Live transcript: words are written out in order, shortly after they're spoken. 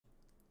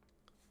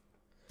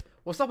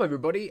What's up,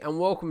 everybody, and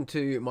welcome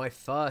to my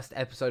first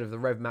episode of the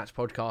Rev Match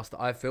podcast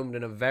that I've filmed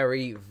in a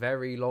very,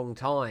 very long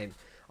time.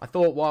 I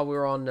thought while we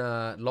were on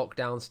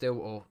lockdown still,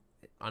 or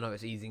I know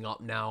it's easing up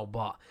now,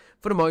 but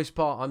for the most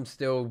part, I'm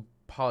still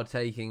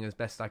partaking as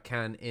best I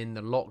can in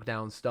the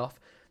lockdown stuff,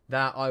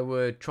 that I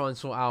would try and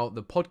sort out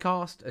the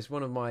podcast as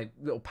one of my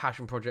little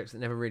passion projects that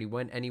never really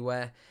went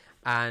anywhere,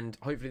 and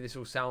hopefully this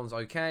all sounds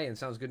okay and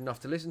sounds good enough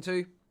to listen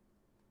to.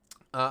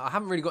 I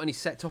haven't really got any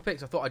set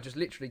topics. I thought I'd just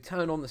literally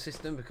turn on the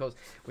system because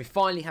we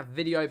finally have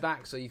video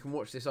back, so you can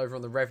watch this over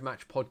on the Rev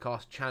Match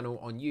podcast channel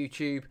on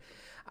YouTube.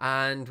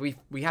 And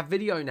we have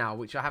video now,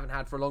 which I haven't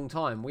had for a long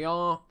time. We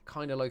are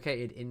kind of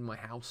located in my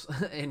house,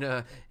 in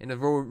a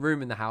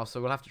room in the house,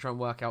 so we'll have to try and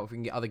work out if we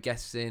can get other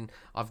guests in.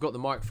 I've got the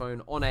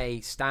microphone on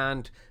a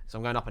stand, so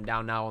I'm going up and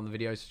down now on the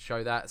videos to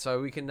show that.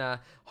 So we can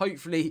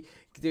hopefully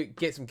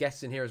get some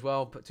guests in here as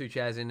well, put two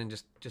chairs in and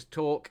just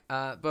talk.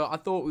 But I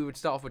thought we would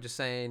start off with just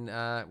saying,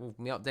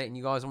 me updating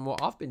you guys on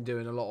what I've been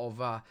doing. A lot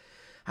of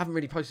haven't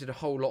really posted a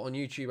whole lot on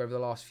YouTube over the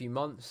last few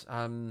months.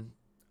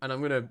 And I'm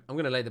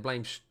gonna lay the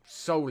blame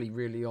solely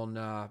really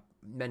on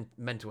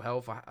mental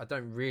health. I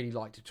don't really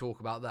like to talk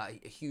about that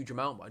a huge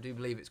amount, but I do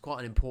believe it's quite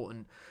an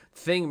important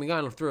thing. I've been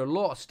going through a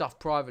lot of stuff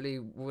privately,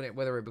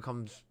 whether it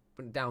becomes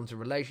down to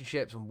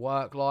relationships and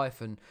work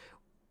life, and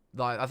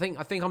like I think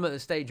I'm at the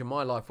stage in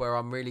my life where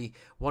I'm really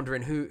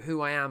wondering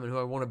who I am and who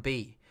I want to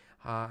be.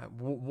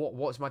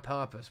 What's my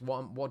purpose?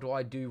 What do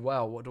I do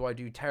well? What do I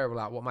do terrible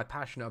at? What am I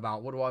passionate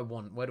about? What do I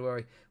want? Where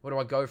do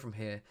I go from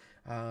here?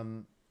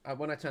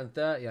 When I turned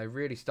 30, I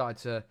really started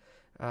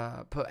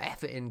to put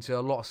effort into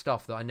a lot of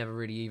stuff that I never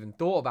really even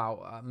thought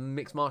about.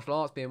 Mixed martial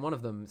arts being one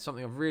of them. It's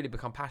something I've really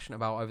become passionate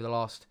about over the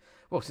last,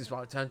 since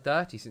I turned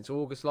 30, since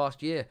August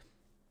last year.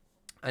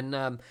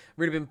 And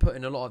really been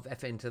putting a lot of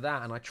effort into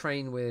that. And I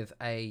train with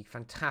a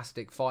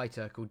fantastic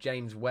fighter called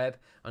James Webb,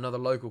 another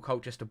local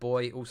Colchester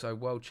boy, also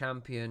world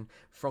champion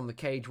from the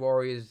Cage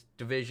Warriors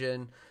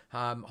division.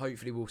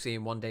 Hopefully we'll see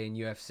him one day in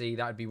UFC.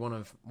 That would be one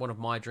of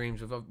my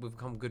dreams. We've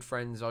become good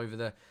friends over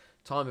the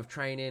time of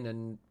training,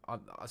 and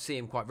I see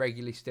him quite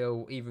regularly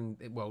still.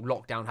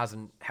 Lockdown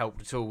hasn't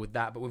helped at all with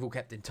that, but we've all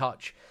kept in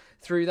touch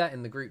through that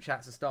in the group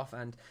chats and stuff,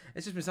 and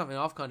it's just been something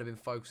I've kind of been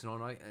focusing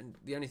on. And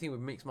the only thing with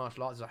mixed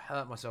martial arts is I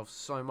hurt myself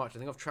so much. I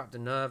think I've trapped a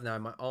nerve now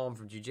in my arm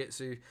from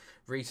jiu-jitsu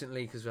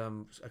recently, because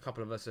a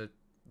couple of us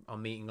are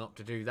meeting up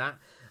to do that,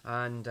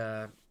 and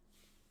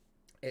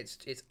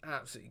it's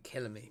absolutely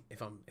killing me,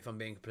 if I'm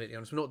being completely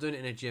honest. We're not doing it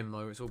in a gym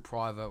though. It's all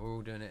private. We're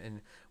all doing it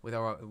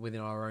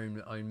within our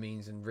own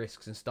means and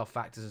risks and stuff,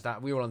 factors and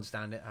that. We all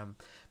understand it.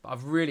 But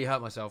I've really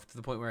hurt myself to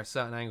the point where at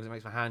certain angles it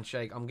makes my hand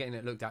shake. I'm getting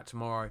it looked at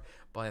tomorrow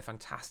by a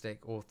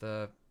fantastic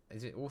author.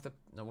 Is it author?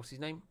 No, what's his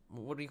name?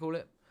 What do you call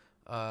it?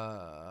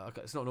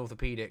 It's not an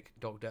orthopedic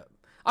doctor.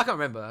 I can't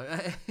remember.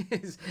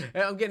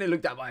 I'm getting it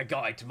looked at by a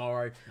guy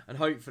tomorrow, and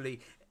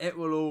hopefully it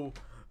will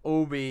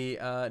all be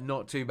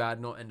not too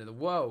bad, not end of the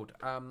world.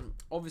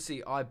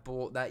 Obviously, I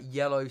bought that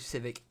yellow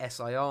Civic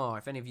SIR.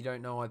 If any of you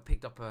don't know, I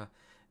picked up a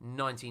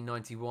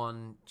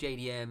 1991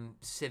 JDM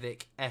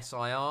Civic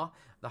SIR.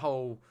 The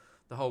whole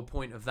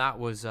point of that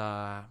was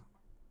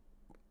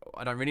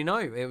I don't really know.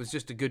 It was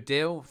just a good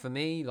deal for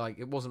me. Like,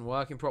 it wasn't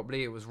working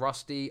properly. It was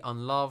rusty,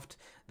 unloved.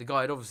 The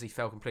guy had obviously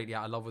fell completely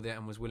out of love with it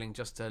and was willing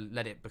just to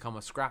let it become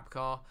a scrap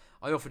car.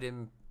 I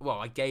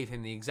gave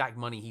him the exact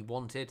money he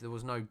wanted. There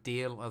was no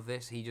deal of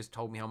this. He just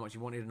told me how much he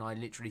wanted, and I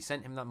literally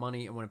sent him that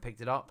money and went and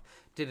picked it up.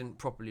 Didn't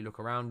properly look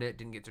around it.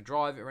 Didn't get to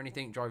drive it or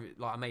anything.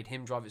 I made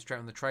him drive it straight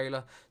on the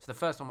trailer. So the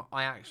first time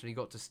I actually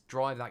got to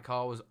drive that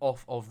car was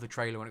off of the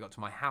trailer when it got to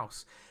my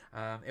house.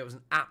 It was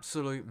an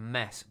absolute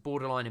mess,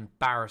 borderline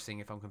embarrassing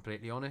if I'm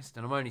completely honest.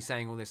 And I'm only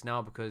saying all this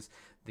now because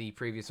the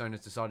previous owners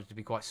decided to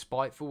be quite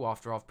spiteful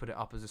after I've put it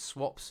up as a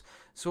swaps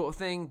sort of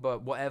thing.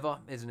 But whatever,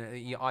 isn't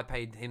it? I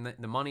paid him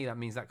the money. That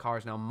means that car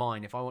is now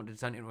mine. If I wanted to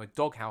turn it into a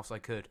doghouse, I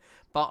could.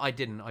 But I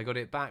didn't. I got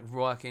it back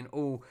working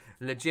all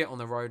legit on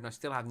the road, and I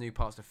still have new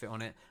parts to fit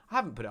on it. I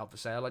haven't put it up for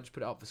sale. I just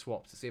put it up for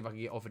swaps to see if I could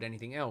get offered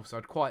anything else.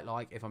 I'd quite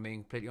like, if I'm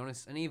being completely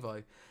honest, an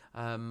Evo.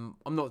 I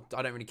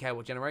don't really care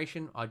what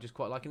generation. I just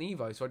quite like an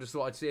Evo. So I just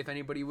thought I'd see if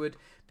anybody would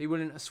be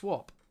willing to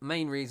swap.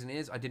 Main reason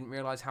is I didn't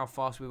realise how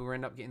fast we were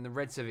end up getting the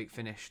red Civic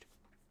finished,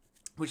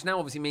 which now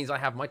obviously means I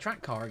have my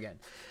track car again.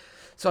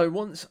 So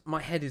once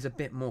my head is a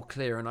bit more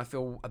clear and I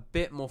feel a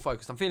bit more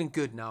focused, I'm feeling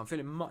good now. I'm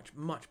feeling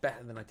much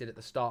better than I did at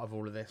the start of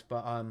all of this.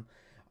 But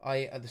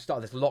at the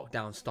start of this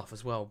lockdown stuff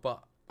as well.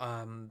 But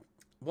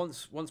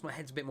once my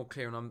head's a bit more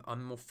clear and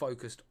I'm more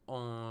focused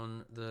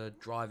on the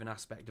driving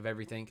aspect of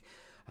everything,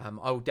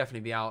 I will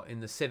definitely be out in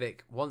the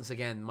Civic once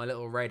again, my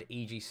little red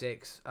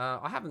EG6.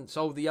 I haven't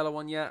sold the yellow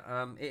one yet.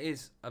 It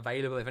is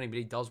available if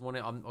anybody does want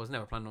it. I was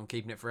never planning on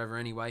keeping it forever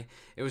anyway.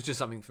 It was just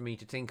something for me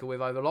to tinker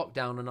with over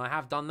lockdown, and I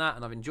have done that,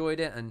 and I've enjoyed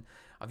it, and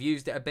I've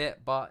used it a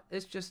bit, but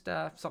it's just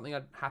something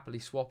I'd happily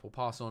swap or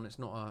pass on. It's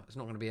not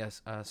going to be a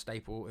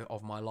staple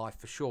of my life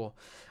for sure.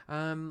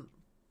 On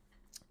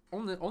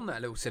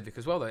that little Civic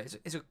as well, though,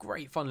 it's a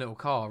great fun little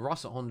car.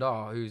 Russ at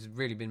Honda, who's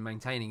really been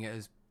maintaining it,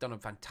 has done a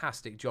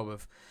fantastic job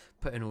of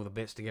putting all the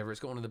bits together. It's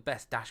got one of the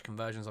best dash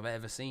conversions I've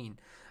ever seen.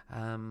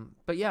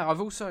 But yeah, I've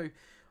also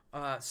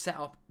set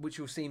up, which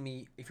you'll see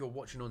me if you're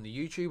watching on the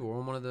YouTube or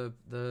on one of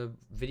the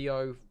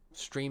video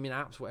streaming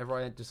apps, whatever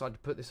I decide to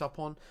put this up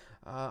on.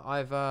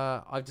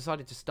 I've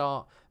decided to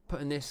start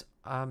putting this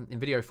in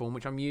video form,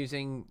 which I'm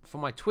using for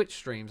my Twitch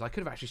streams. I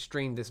could have actually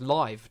streamed this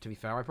live, to be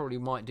fair. I probably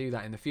might do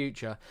that in the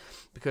future,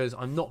 because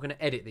I'm not going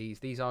to edit these.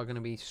 These are going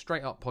to be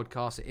straight up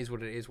podcasts. It is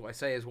what it is. What I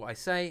say is what I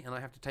say, and I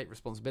have to take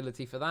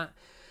responsibility for that.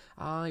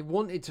 I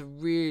wanted to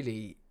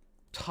really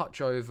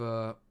touch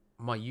over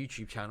my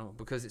YouTube channel,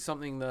 because it's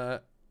something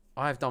that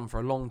I've done for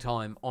a long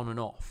time, on and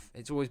off.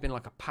 It's always been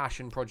like a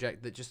passion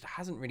project that just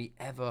hasn't really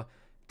ever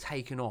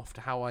taken off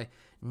to how I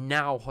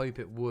now hope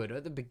it would.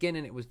 At the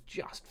beginning, it was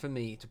just for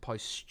me to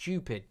post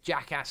stupid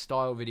jackass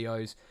style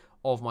videos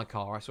of my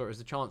car. I saw it as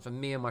a chance for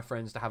me and my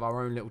friends to have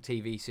our own little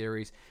TV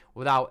series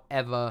without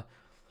it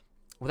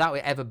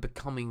ever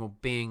becoming or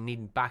being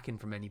needing backing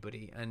from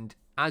anybody. And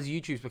as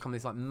YouTube's become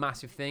this like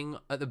massive thing,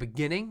 at the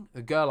beginning,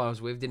 the girl I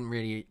was with didn't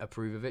really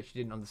approve of it. She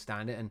didn't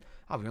understand it, and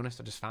I'll be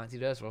honest, I just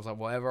fancied her, so I was like,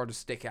 whatever, I'll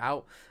just stick it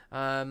out.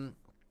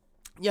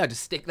 Yeah,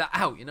 just stick that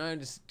out, you know,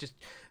 just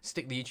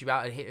stick the YouTube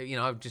out and hit, you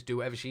know, just do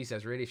whatever she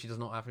says, really. If she's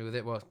not happy with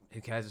it, well,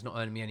 who cares? It's not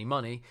earning me any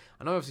money.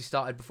 And I obviously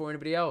started before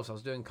anybody else. I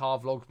was doing car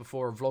vlogs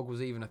before a vlog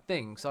was even a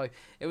thing. So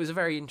it was a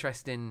very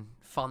interesting,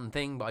 fun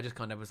thing, but I just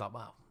kind of was like,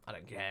 well, I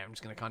don't care. I'm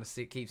just going to kind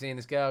of keep seeing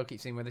this girl, keep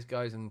seeing where this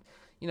goes, and,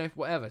 you know,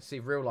 whatever, see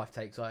if real life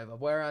takes over.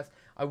 Whereas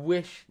I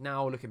wish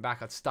now, looking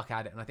back, I'd stuck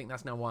at it. And I think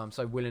that's now why I'm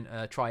so willing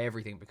to try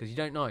everything, because you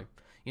don't know.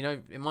 You know,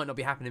 it might not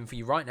be happening for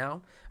you right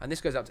now. And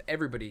this goes out to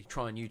everybody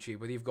trying YouTube,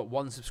 whether you've got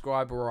 1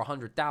 subscriber or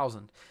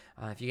 100,000.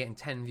 If you're getting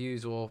 10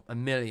 views or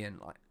 1 million,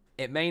 like,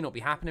 it may not be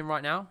happening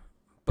right now,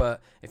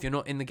 but if you're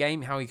not in the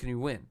game, how can you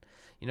win?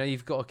 You know,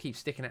 you've got to keep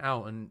sticking it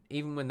out. And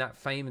even when that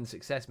fame and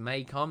success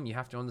may come, you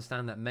have to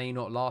understand that may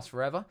not last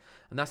forever.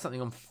 And that's something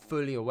I'm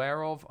fully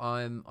aware of.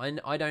 I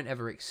don't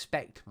ever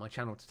expect my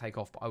channel to take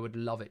off, but I would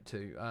love it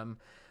to.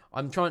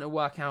 I'm trying to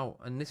work out,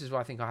 and this is why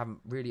I think I haven't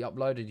really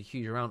uploaded a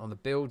huge amount on the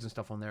builds and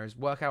stuff on there, is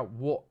work out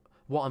what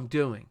I'm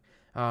doing.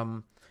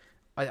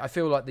 I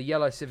feel like the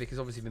yellow Civic has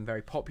obviously been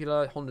very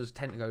popular. Hondas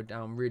tend to go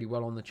down really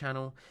well on the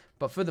channel,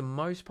 but for the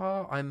most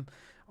part,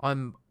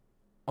 I'm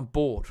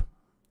bored.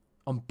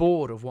 I'm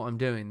bored of what I'm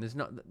doing.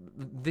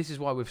 This is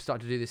why we've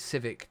started to do this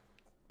Civic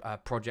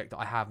project that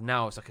I have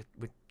now. It's like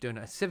we're doing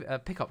a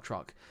pickup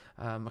truck,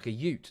 like a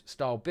ute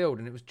style build,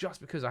 and it was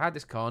just because I had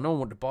this car, no one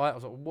wanted to buy it. I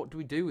was like, well, what do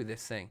we do with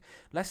this thing?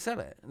 Let's sell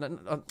it.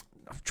 I'm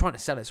trying to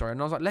sell it, sorry,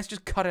 and I was like, let's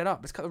just cut it up.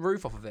 Let's cut the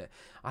roof off of it.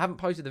 I haven't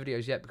posted the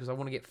videos yet because I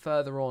want to get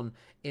further on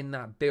in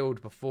that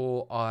build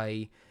before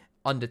I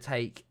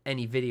undertake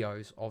any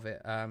videos of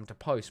it to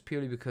post,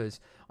 purely because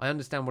I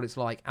understand what it's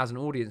like as an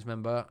audience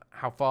member,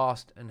 how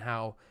fast and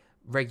how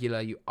regular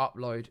you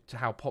upload to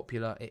how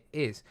popular it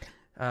is.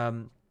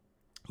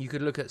 You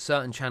could look at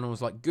certain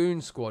channels like Goon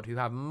Squad, who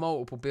have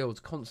multiple builds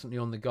constantly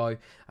on the go,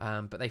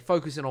 but they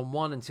focus in on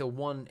one until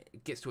one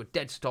gets to a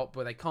dead stop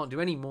where they can't do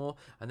any more,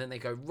 and then they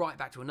go right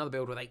back to another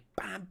build where they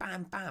bam,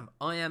 bam, bam.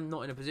 I am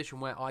not in a position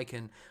where I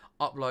can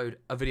upload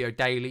a video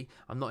daily.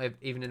 I'm not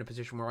even in a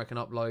position where I can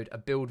upload a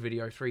build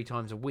video 3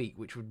 times a week,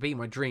 which would be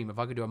my dream. If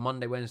I could do a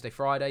Monday, Wednesday,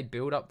 Friday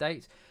build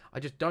updates, I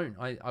just don't.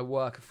 I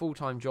work a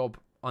full-time job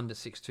under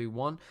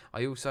 621.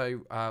 I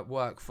also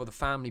work for the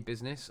family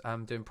business,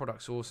 doing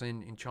product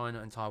sourcing in China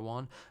and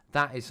Taiwan.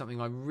 That is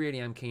something I really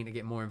am keen to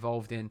get more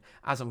involved in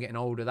as I'm getting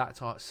older. That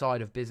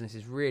side of business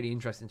is really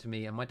interesting to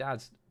me, and my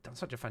dad's done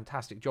such a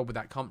fantastic job with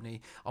that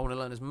company. I want to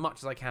learn as much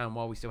as I can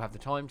while we still have the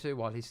time to,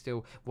 while he's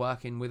still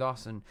working with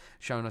us and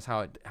showing us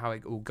how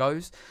it all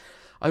goes.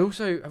 I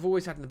also have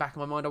always had in the back of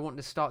my mind I wanted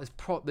to start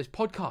this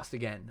podcast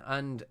again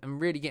and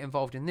really get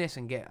involved in this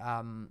and get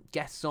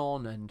guests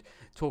on and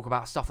talk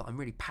about stuff that I'm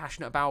really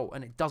passionate about,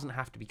 and it doesn't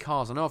have to be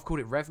cars. I know I've called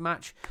it Rev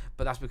Match,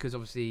 but that's because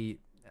obviously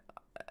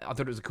I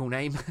thought it was a cool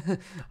name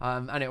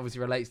and it obviously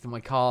relates to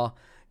my car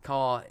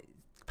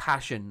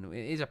passion.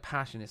 It is a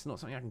passion. It's not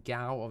something I can get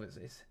out of.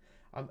 It's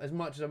as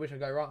much as I wish I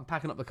go, right, I'm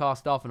packing up the car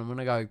stuff and I'm going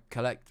to go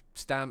collect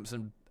stamps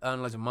and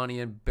earn loads of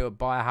money and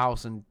buy a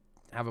house and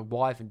have a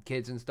wife and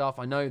kids and stuff.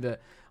 I know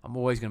that I'm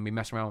always going to be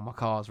messing around with my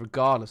cars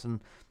regardless. And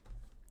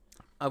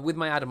with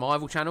my Adam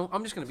Ivell channel,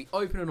 I'm just going to be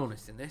open and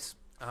honest in this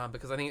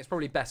because I think it's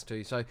probably best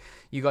to, so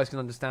you guys can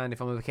understand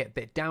if I'm a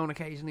bit down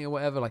occasionally or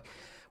whatever. Like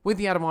with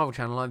the Adam Ivell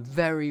channel, I'm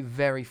very,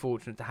 very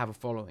fortunate to have a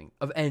following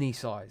of any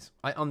size.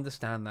 I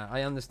understand that.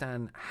 I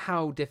understand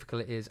how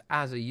difficult it is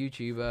as a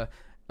YouTuber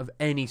of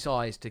any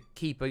size to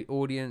keep an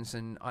audience,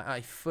 and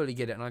I fully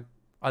get it. And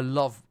I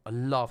love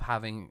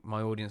having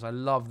my audience. I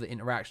love the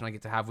interaction I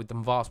get to have with the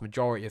vast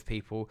majority of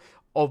people.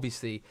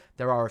 Obviously,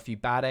 there are a few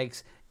bad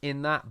eggs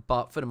in that,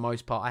 but for the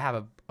most part, I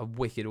have a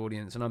wicked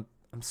audience, and I'm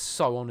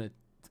so honoured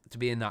to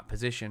be in that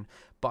position.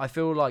 But I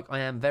feel like I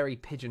am very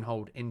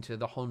pigeonholed into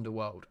the Honda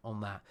world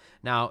on that.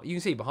 Now, you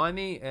can see behind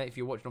me, if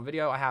you're watching on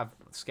video, I have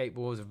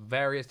skateboards of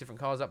various different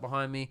cars up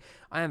behind me.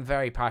 I am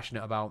very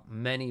passionate about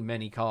many,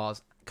 many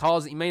cars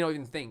cars that you may not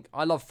even think.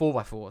 I love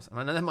 4x4s, and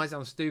I know that might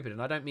sound stupid,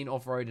 and I don't mean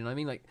off-roading. I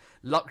mean like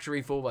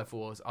luxury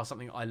 4x4s are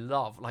something I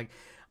love. Like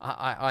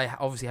I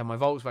obviously have my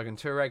Volkswagen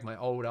Touareg, my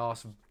old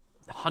ass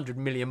 100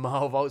 million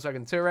mile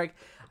Volkswagen Touareg,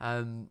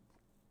 and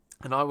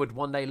I would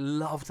one day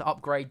love to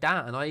upgrade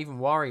that. And I even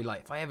worry,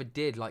 like, if I ever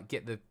did like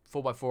get the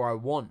 4x4 I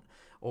want,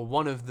 or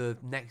one of the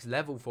next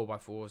level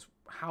 4x4s,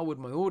 how would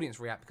my audience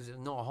react? Because it's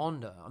not a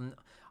Honda.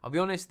 I'll be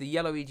honest, the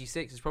yellow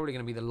EG6 is probably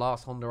going to be the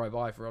last Honda I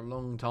buy for a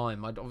long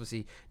time. I'd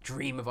obviously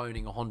dream of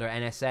owning a Honda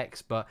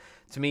NSX, but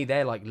to me,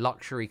 they're like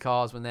luxury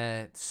cars when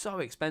they're so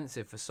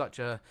expensive for such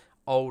a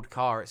old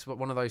car. It's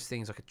one of those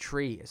things, like a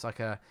treat. It's like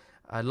a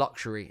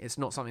luxury. It's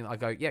not something that I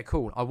go, yeah,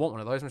 cool, I want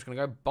one of those, I'm just going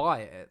to go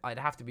buy it. I'd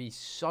have to be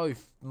so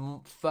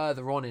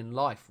further on in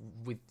life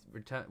with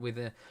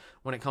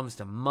when it comes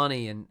to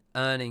money and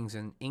earnings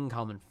and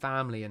income and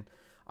family and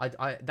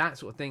that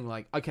sort of thing.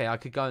 Like, okay, I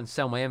could go and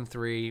sell my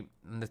M3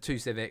 and the 2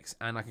 Civics,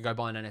 and I could go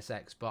buy an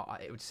NSX, but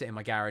it would sit in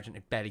my garage and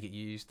it'd barely get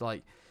used.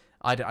 Like,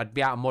 I'd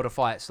be able to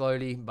modify it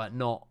slowly, but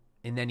not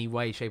in any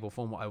way, shape, or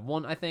form what I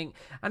want, I think.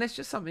 And it's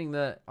just something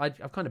that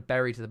I've kind of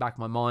buried to the back of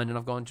my mind, and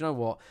I've gone, do you know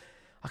what?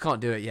 I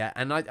can't do it yet.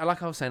 And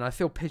like I was saying, I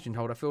feel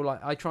pigeonholed. I feel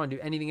like I try and do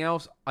anything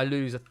else, I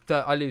lose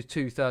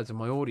 2/3 of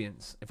my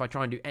audience. If I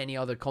try and do any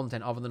other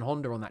content other than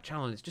Honda on that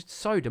channel, it's just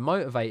so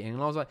demotivating.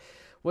 And I was like,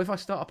 well, if I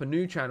start up the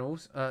new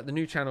channels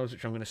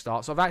which I'm going to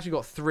start. So I've actually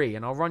got 3,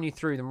 and I'll run you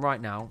through them right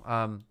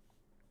now.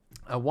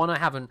 One I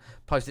haven't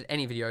posted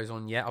any videos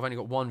on yet. I've only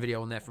got one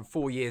video on there from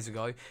 4 years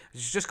ago.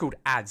 It's just called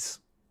Ads.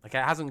 Okay,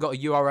 it hasn't got a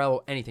URL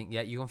or anything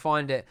yet. You can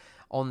find it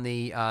on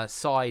the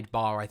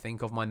sidebar, I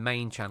think, of my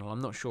main channel. I'm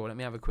not sure. Let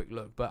me have a quick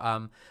look. But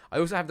I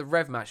also have the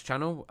Rev Match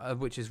channel,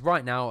 which is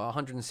right now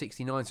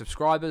 169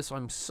 subscribers. So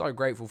I'm so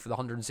grateful for the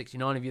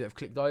 169 of you that have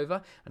clicked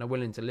over and are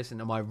willing to listen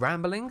to my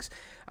ramblings.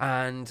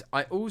 And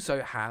I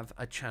also have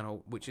a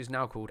channel which is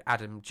now called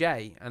Adam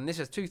J. And this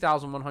has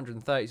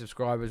 2,130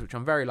 subscribers, which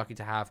I'm very lucky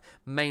to have,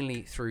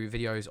 mainly through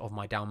videos of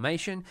my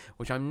Dalmatian,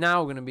 which I'm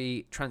now going to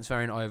be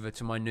transferring over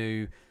to my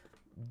new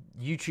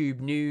YouTube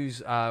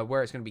news,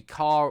 where it's going to be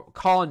car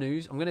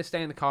news. I'm going to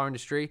stay in the car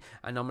industry,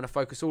 and I'm going to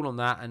focus all on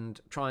that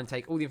and try and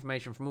take all the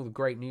information from all the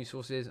great news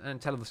sources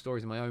and tell the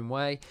stories in my own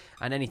way.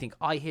 And anything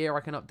I hear, I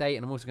can update.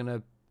 And I'm also going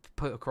to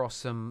put across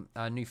some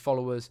new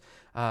followers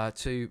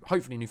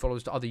hopefully new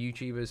followers to other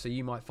YouTubers. So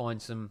you might find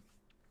some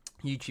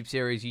YouTube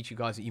series, YouTube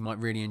guys that you might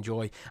really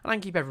enjoy, and I can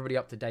keep everybody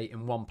up to date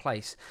in one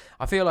place.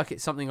 I feel like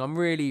it's something I'm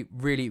really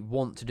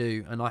want to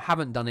do, and I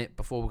haven't done it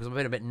before because I've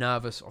been a bit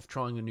nervous of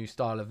trying a new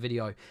style of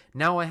video.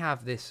 Now I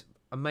have this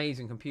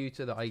amazing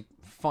computer that I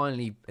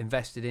finally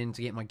invested in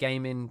to get my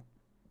gaming,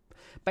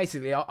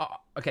 basically,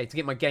 to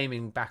get my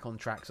gaming back on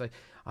track. So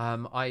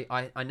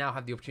I now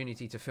have the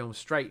opportunity to film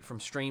straight from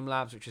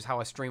Streamlabs, which is how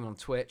I stream on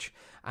Twitch,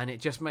 and it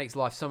just makes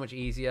life so much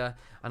easier,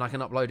 and I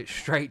can upload it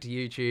straight to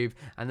YouTube,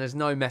 and there's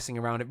no messing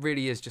around. It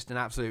really is just an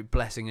absolute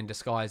blessing in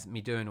disguise,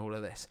 me doing all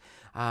of this.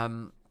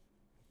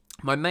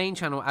 My main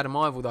channel, Adam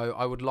Ivell, though,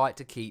 I would like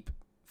to keep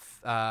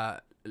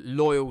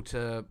loyal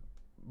to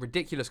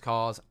ridiculous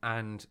cars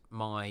and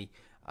my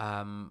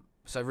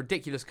so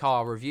ridiculous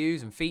car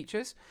reviews and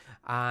features,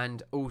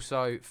 and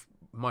also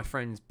my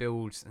friends'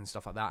 builds and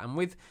stuff like that. And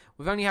with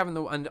only having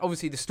and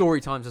obviously the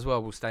story times as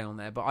well will stay on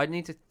there, but I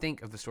need to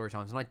think of the story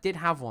times, and I did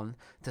have one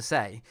to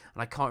say,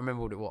 and I can't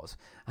remember what it was.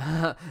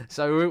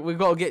 So we've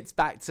got to get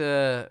back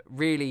to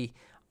really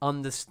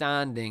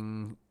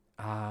understanding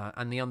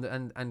and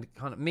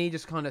kind of me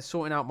just kind of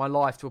sorting out my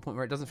life to a point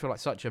where it doesn't feel like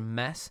such a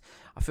mess.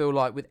 I feel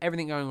like with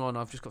everything going on,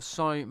 I've just got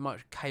so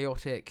much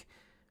chaotic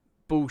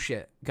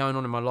bullshit going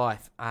on in my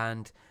life,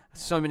 and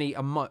so many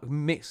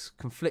mixed,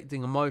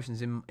 conflicting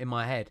emotions in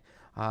my head.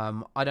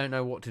 I don't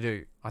know what to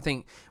do. I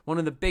think one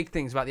of the big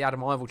things about the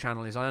Adam Ivell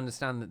channel is I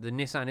understand that the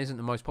Nissan isn't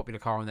the most popular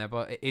car on there,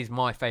 but it is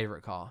my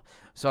favourite car.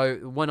 So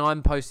when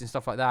I'm posting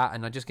stuff like that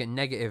and I just get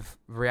negative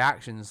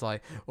reactions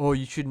like, oh,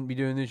 you shouldn't be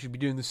doing this, you should be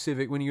doing the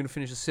Civic, when are you going to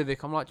finish the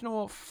Civic? I'm like, you know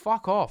what,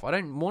 fuck off. I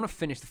don't want to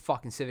finish the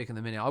fucking Civic in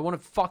the minute. I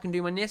want to fucking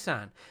do my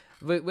Nissan.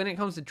 But when it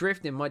comes to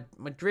drifting, my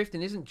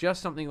drifting isn't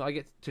just something that I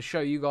get to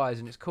show you guys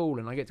and it's cool,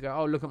 and I get to go,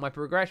 oh, look at my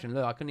progression.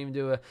 Look, I couldn't even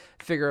do a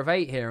figure of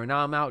 8 here, and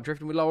now I'm out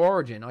drifting with low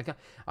origin.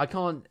 I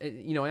can't,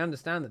 you know, I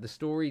understand that the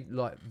story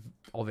like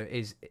of it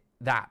is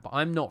that, but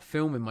I'm not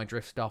filming my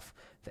drift stuff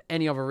for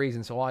any other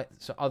reason, so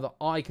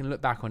I can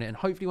look back on it, and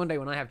hopefully one day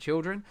when I have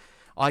children,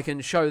 I can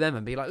show them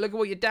and be like, look at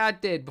what your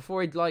dad did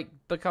before he'd like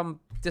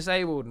become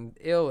disabled and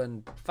ill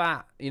and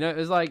fat. You know,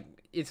 it's like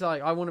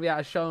I want to be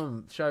able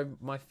to show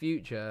my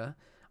future.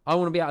 I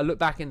want to be able to look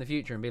back in the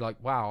future and be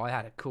like, wow, I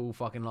had a cool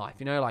fucking life.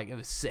 You know, like, it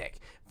was sick.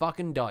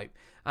 Fucking dope.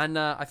 And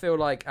I feel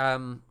like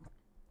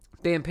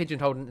being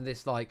pigeonholed into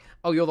this, like,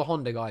 oh, you're the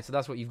Honda guy, so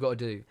that's what you've got to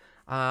do.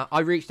 I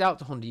reached out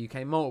to Honda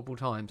UK multiple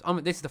times.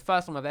 This is the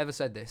first time I've ever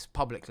said this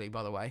publicly,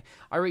 by the way.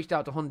 I reached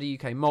out to Honda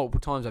UK multiple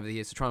times over the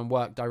years to try and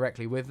work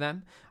directly with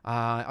them.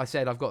 I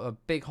said I've got a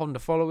big Honda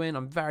following.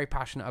 I'm very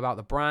passionate about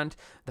the brand.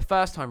 The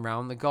first time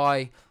round, the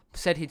guy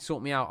said he'd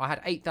sort me out. I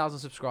had 8,000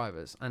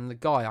 subscribers, and the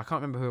guy, I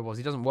can't remember who it was,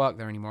 he doesn't work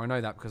there anymore. I know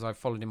that because I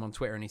followed him on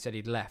Twitter, and he said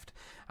he'd left.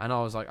 And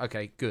I was like,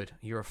 okay, good.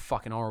 You're a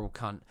fucking horrible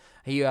cunt.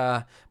 He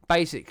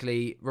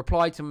basically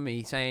replied to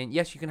me saying,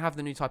 yes, you can have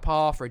the new Type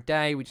R for a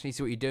day. We just need to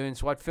see what you're doing.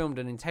 So I'd filmed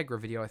an Integra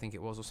video, I think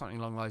it was, or something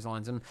along those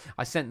lines. And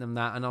I sent them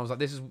that, and I was like,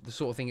 this is the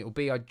sort of thing it will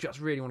be. I just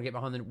really want to get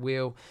behind the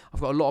wheel. I've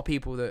got a lot of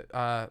people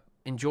that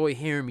enjoy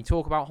hearing me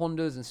talk about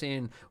Hondas and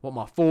seeing what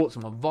my thoughts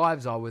and my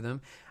vibes are with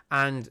them.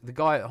 And the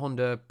guy at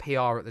Honda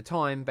PR at the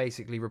time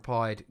basically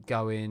replied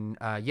going,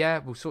 yeah,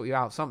 we'll sort you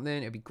out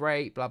something. It'll be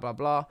great, blah, blah,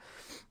 blah.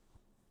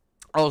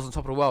 I was on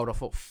top of the world. I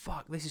thought,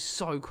 fuck, this is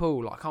so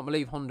cool. Like, I can't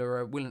believe Honda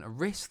are willing to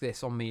risk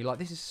this on me. Like,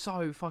 this is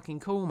so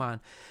fucking cool, man.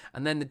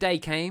 And then the day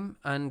came,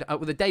 and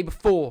the day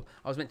before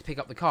I was meant to pick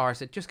up the car, I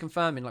said, just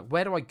confirming, like,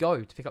 where do I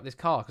go to pick up this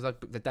car? Because I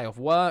booked the day off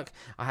work.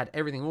 I had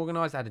everything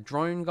organised. I had a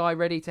drone guy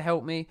ready to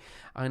help me.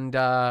 And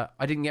I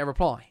didn't get a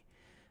reply.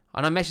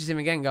 And I messaged him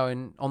again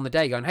on the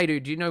day going, hey,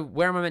 dude, do you know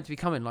where am I meant to be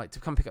coming, like, to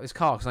come pick up this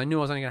car? Because I knew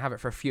I was only going to have it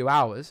for a few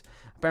hours.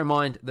 Bear in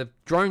mind, the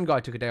drone guy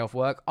took a day off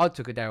work. I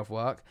took a day off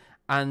work.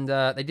 And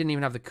they didn't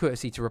even have the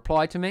courtesy to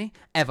reply to me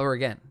ever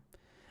again.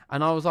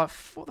 And I was like,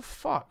 what the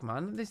fuck,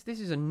 man? This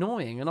is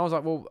annoying. And I was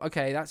like, well,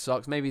 okay, that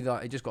sucks. Maybe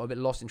it just got a bit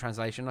lost in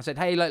translation. I said,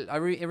 hey, look, I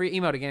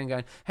emailed again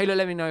going, hey, look,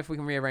 let me know if we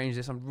can rearrange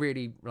this. I'm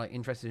really like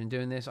interested in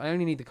doing this. I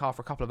only need the car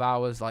for a couple of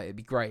hours. Like, it'd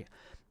be great.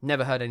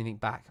 Never heard anything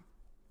back.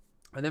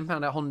 I then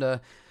found out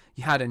Honda,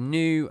 you had a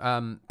new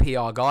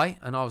PR guy,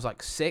 and I was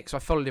like sick, so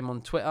I followed him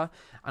on Twitter,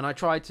 and I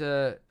tried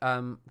to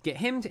get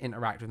him to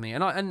interact with me,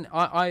 and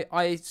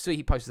I see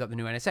he posted up the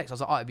new NSX. I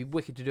was like, oh, it'd be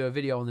wicked to do a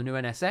video on the new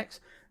NSX,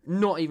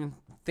 not even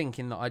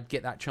thinking that I'd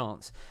get that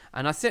chance.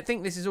 And I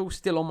think this is all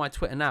still on my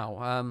Twitter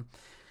now.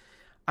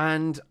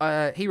 And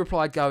he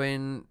replied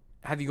going,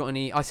 have you got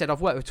any? I said,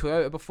 I've worked with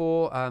Toyota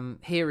before.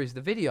 Here is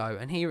the video.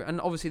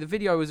 And obviously the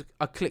video was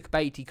a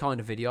clickbaity kind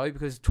of video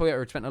because Toyota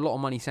had spent a lot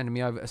of money sending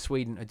me over to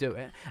Sweden to do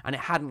it, and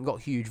it hadn't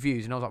got huge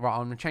views. And I was like, right,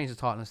 I'm gonna change the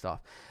title and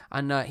stuff.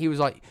 And he was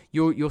like,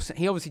 he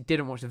obviously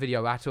didn't watch the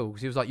video at all,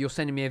 because he was like, you're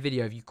sending me a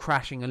video of you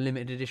crashing a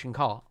limited edition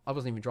car. I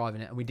wasn't even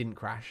driving it, and we didn't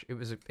crash. It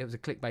was a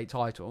clickbait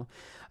title.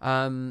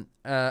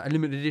 A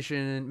limited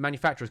edition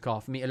manufacturer's car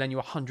for me to lend you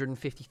a £150,000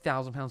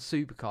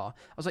 supercar. I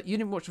was like, you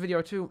didn't watch the video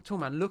at all,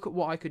 man. Look at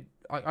what I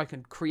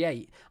could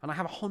create, and I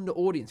have a Honda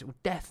audience. It will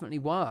definitely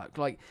work.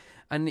 Like,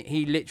 and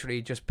he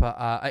literally just put,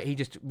 I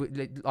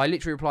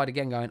literally replied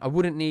again going, I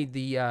wouldn't need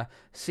the I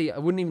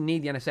wouldn't even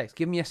need the NSX.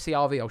 Give me a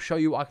CRV. I'll show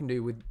you what I can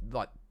do with,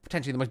 like,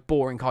 potentially the most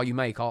boring car you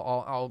make.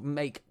 I'll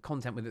make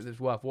content with it that's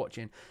worth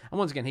watching. And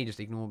once again, he just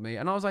ignored me.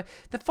 And I was like,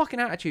 the fucking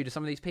attitude of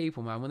some of these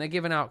people, man, when they're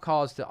giving out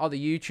cars to other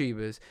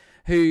YouTubers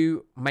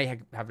who may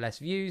have less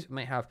views,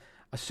 may have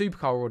a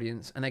supercar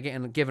audience, and they're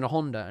getting given a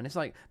Honda, and it's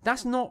like,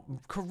 that's not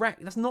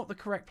correct. That's not the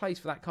correct place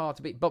for that car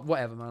to be. But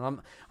whatever,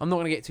 man. I'm not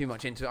going to get too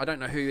much into it. I don't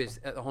know who is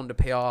at the Honda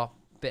PR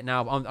bit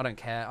now, but I don't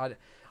care.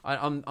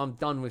 I'm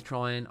done with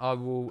trying. I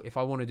will, if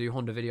I want to do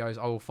Honda videos,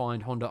 I will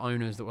find Honda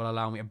owners that will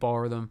allow me to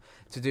borrow them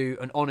to do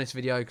an honest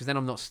video, because then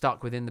I'm not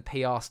stuck within the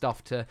PR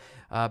stuff to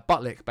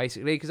butt lick,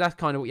 basically, because that's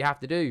kind of what you have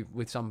to do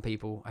with some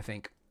people, I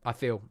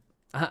feel.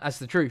 That's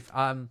the truth.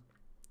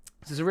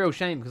 This is a real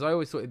shame, because I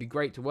always thought it'd be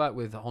great to work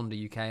with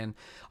Honda UK, and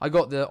I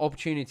got the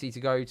opportunity to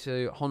go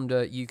to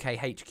Honda UK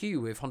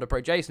HQ with Honda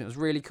Pro Jason. It was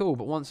really cool,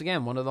 but once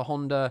again, one of the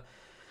Honda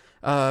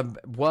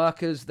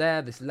workers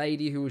there, this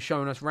lady who was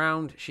showing us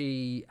round,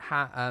 she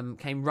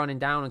came running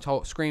down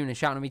and screaming and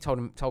shouting at me,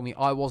 told me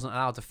I wasn't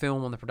allowed to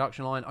film on the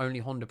production line, only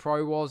Honda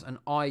Pro was, and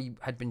I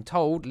had been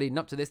told leading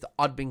up to this that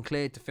I'd been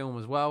cleared to film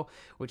as well,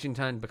 which in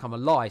turn become a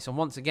lie. So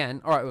once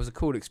again, alright, it was a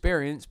cool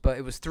experience, but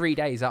it was 3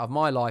 days out of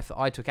my life that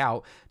I took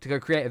out to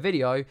go create a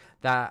video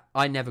that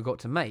I never got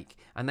to make.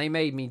 And they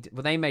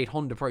made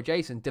Honda Pro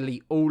Jason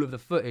delete all of the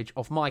footage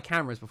off my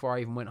cameras before I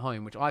even went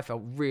home, which I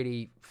felt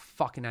really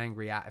fucking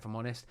angry at, if I'm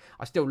honest.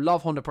 I still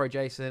love Honda Pro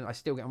Jason. I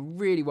still get on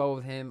really well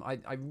with him. I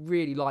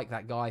really like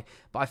that guy,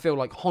 but I feel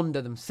like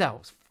Honda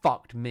themselves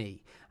fucked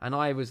me. And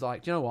I was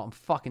like, do you know what? I'm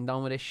fucking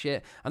done with this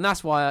shit. And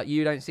that's why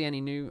you don't see any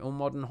new or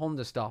modern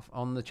Honda stuff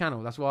on the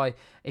channel. That's why,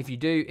 if you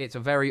do, it's a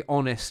very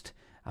honest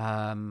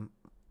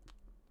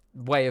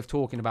way of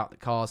talking about the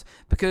cars,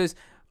 because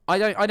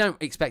I don't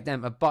expect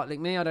them to butt lick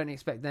me. I don't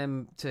expect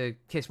them to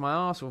kiss my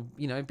ass or,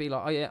 you know, be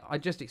like, oh yeah, I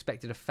just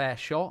expected a fair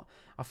shot.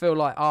 I feel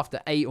like after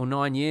 8 or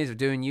 9 years of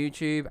doing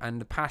YouTube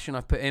and the passion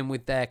I've put in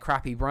with their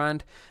crappy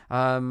brand,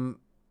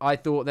 I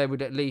thought they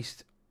would at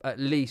least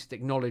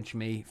acknowledge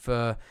me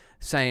for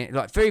saying,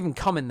 like, for even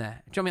coming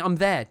there. Do you know what I mean? I'm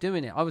there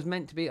doing it. I was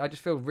meant to be. I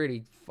just feel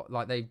really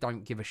like they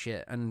don't give a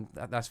shit, and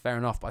that's fair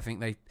enough. But I think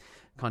they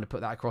kind of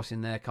put that across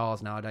in their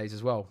cars nowadays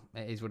as well.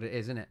 It is what it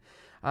is, isn't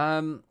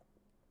it?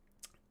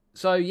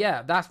 So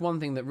yeah, that's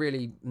one thing that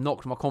really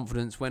knocked my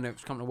confidence when it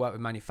was coming to work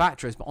with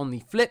manufacturers. But on the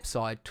flip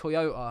side,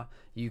 Toyota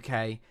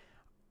UK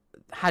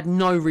had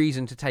no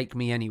reason to take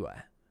me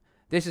anywhere.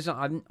 This is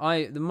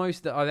the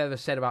most that I've ever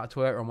said about a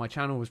Toyota on my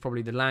channel was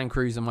probably the Land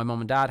Cruiser my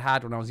mum and dad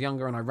had when I was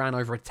younger, and I ran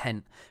over a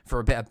tent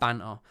for a bit of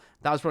banter.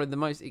 That was probably the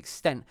most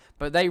extent.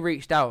 But they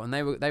reached out and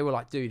they were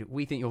like, dude,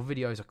 we think your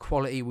videos are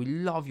quality. We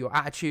love your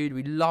attitude.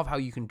 We love how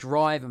you can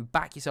drive and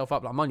back yourself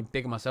up. Like, I'm only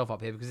bigging myself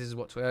up here because this is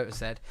what Toyota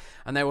said.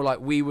 And they were like,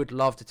 we would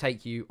love to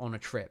take you on a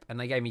trip. And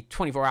they gave me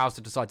 24 hours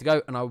to decide to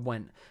go, and I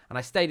went. And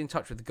I stayed in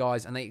touch with the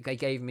guys, and they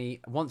gave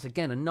me, once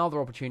again,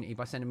 another opportunity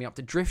by sending me up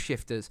to Drift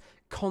Shifters,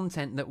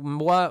 content that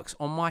works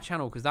on my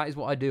channel, because that is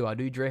what I do. I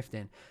do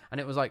drifting. And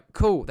it was like,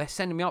 cool, they're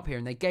sending me up here,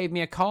 and they gave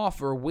me a car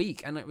for a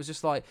week. And it was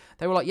just like,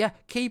 they were like, yeah,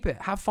 keep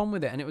it, have fun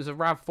with it. And it was a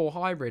RAV4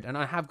 hybrid, and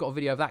I have got a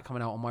video of that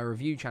coming out on my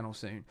review channel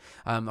soon.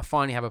 I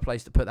finally have a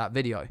place to put that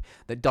video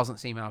that doesn't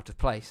seem out of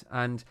place.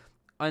 And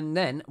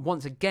then,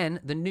 once again,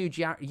 the new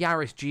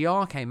Yaris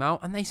GR came out,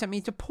 and they sent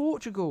me to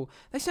Portugal.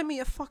 They sent me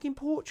to fucking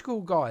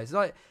Portugal, guys.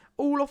 Like,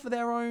 all off of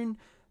their own.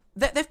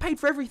 They've paid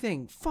for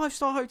everything.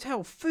 5-star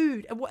hotel,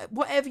 food,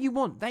 whatever you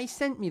want. They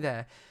sent me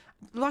there.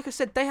 Like I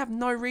said, they have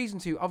no reason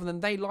to, other than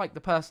they like the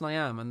person I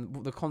am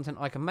and the content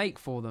I can make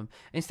for them.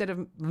 Instead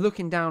of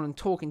looking down and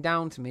talking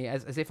down to me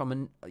as if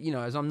I'm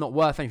as I'm not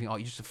worth anything. Oh,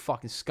 you're just a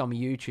fucking scummy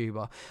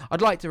YouTuber.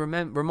 I'd like to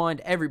remind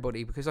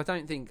everybody, because I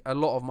don't think a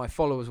lot of my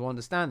followers will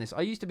understand this.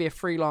 I used to be a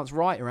freelance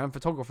writer and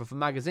photographer for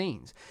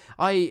magazines.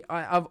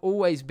 I've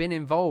always been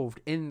involved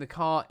in the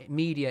car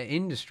media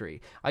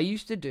industry. I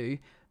used to do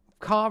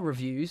car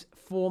reviews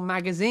for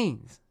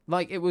magazines.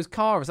 Like, it was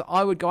cars that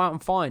I would go out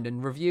and find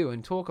and review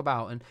and talk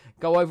about and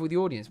go over with the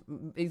audience.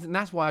 And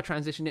that's why I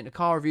transitioned into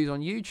car reviews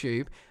on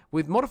YouTube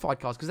with modified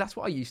cars, because that's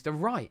what I used to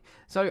write.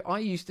 So I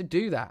used to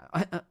do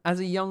that as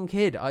a young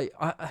kid.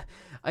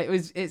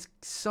 It's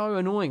so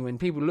annoying when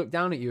people look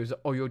down at you as,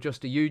 oh, you're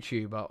just a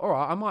YouTuber. All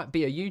right, I might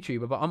be a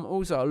YouTuber, but I'm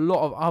also a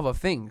lot of other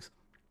things.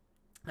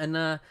 And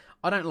I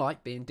don't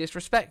like being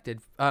disrespected,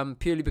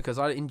 purely because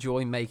I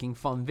enjoy making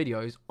fun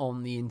videos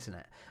on the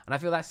internet. And I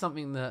feel that's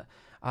something that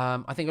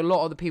I think a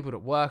lot of the people that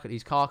work at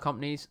these car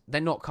companies,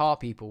 they're not car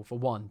people, for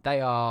one.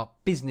 They are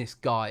business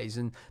guys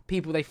and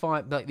people they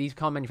find, like these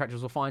car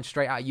manufacturers will find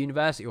straight out of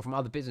university or from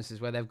other businesses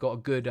where they've got a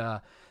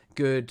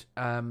good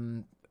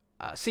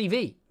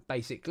CV,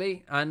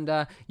 basically.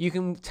 And you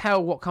can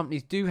tell what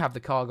companies do have the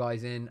car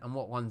guys in and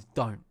what ones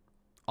don't,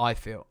 I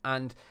feel.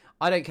 And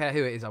I don't care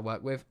who it is I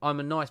work with.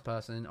 I'm a nice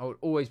person. I will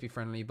always be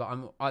friendly.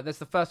 But that's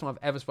the first time I've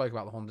ever spoken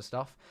about the Honda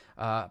stuff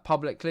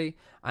publicly.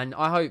 And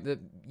I hope that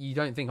you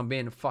don't think I'm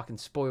being a fucking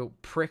spoiled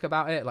prick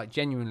about it. Like,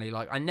 genuinely.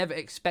 Like, I never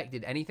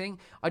expected anything.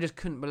 I just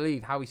couldn't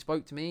believe how he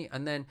spoke to me.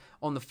 And then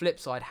on the flip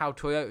side, how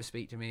Toyota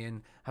speak to me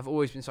and have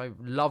always been so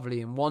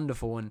lovely and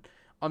wonderful. And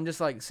I'm just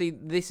like, see,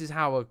 this is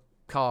how a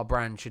car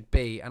brand should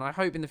be. And I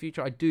hope in the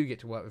future I do get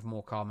to work with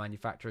more car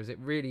manufacturers. It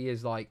really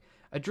is like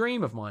a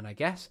dream of mine, I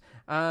guess,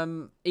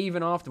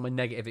 even after my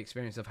negative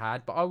experience I've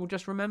had, but I will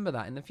just remember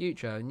that in the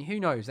future. And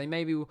who knows, they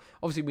maybe will,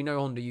 obviously we know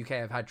Honda UK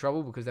have had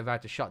trouble because they've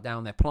had to shut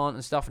down their plant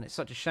and stuff, and it's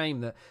such a shame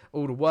that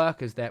all the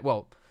workers there,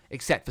 well,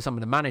 except for some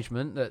of the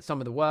management, that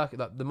some of the work,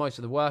 like the most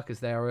of the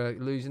workers there are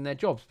losing their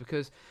jobs,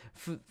 because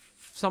for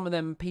some of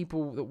them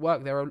people that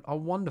work there are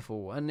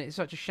wonderful, and it's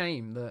such a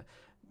shame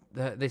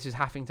that this is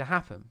having to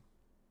happen.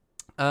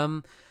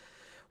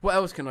 What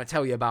else can I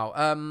tell you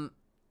about?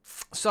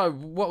 So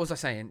what was I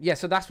saying? Yeah,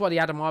 so that's why the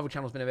Adam Ivell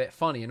channel's been a bit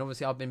funny, and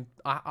obviously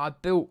I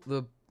built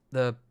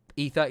the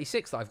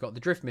E36 that I've got, the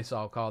drift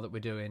missile car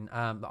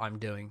that I'm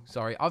doing.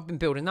 Sorry, I've been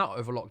building that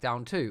over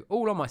lockdown too,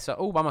 all by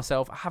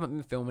myself. I haven't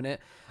been filming it.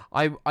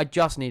 I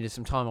just needed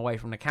some time away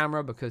from the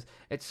camera because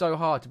it's so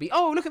hard to be,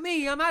 oh, look at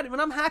me, I'm Adam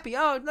and I'm happy.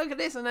 Oh, look at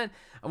this, and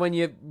when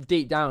you're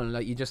deep down,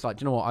 like, you're just like,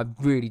 do you know what? I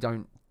really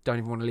don't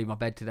even want to leave my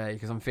bed today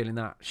because I'm feeling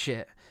that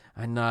shit.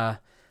 And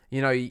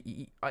you know,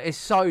 it's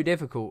so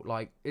difficult.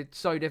 Like, it's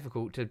so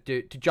difficult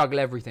to juggle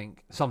everything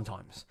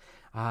sometimes.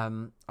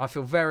 I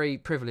feel very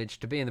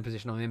privileged to be in the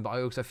position I'm in, but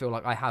I also feel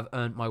like I have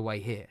earned my way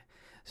here.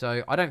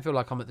 So I don't feel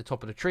like I'm at the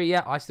top of the tree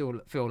yet. I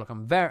still feel like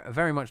I'm very,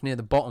 very much near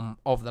the bottom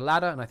of the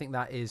ladder, and I think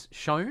that is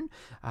shown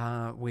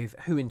with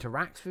who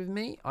interacts with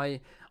me.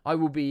 I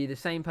will be the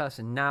same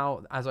person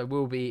now as I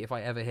will be if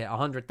I ever hit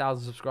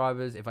 100,000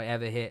 subscribers, if I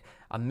ever hit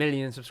 1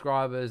 million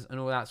subscribers and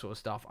all that sort of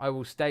stuff. I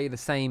will stay the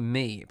same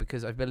me,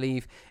 because I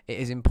believe it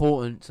is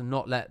important to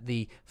not let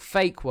the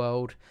fake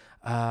world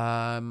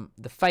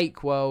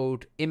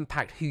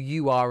impact who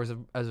you are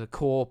as a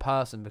core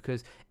person,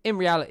 because in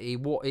reality,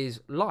 what is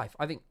life?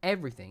 I think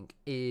everything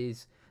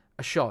is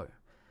a show.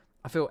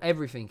 I feel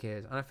everything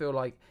is, and I feel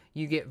like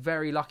you get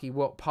very lucky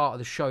what part of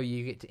the show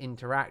you get to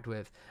interact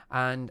with.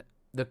 And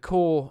the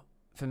core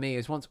for me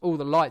is, once all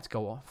the lights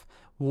go off,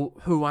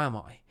 who am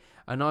I?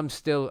 And I'm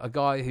still a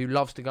guy who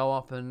loves to go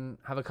up and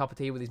have a cup of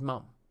tea with his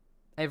mum.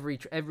 Every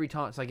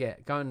chance I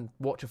get, go and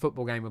watch a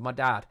football game with my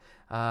dad,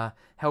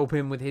 help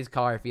him with his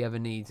car if he ever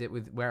needs it,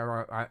 with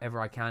wherever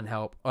I can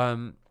help.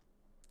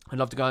 I'd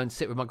love to go and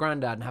sit with my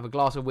granddad and have a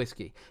glass of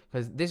whiskey,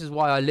 because this is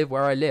why I live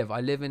where I live.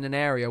 I live in an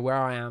area where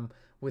I am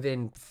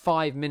within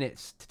 5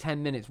 minutes to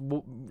 10 minutes,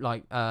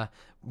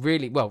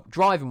 really, well,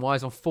 driving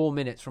wise, on 4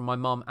 minutes from my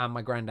mum and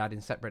my granddad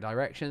in separate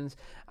directions,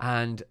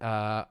 and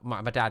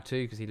my dad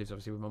too, because he lives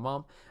obviously with my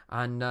mum.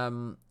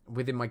 And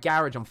within my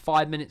garage, I'm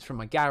 5 minutes from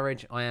my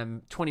garage. I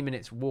am 20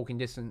 minutes walking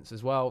distance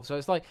as well. So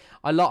it's like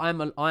I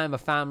am a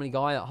family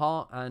guy at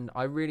heart, and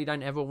I really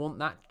don't ever want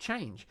that to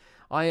change.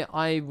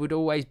 I would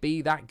always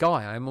be that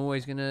guy. I'm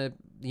always gonna,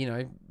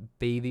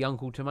 be the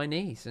uncle to my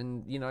niece,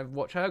 and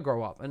watch her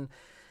grow up. And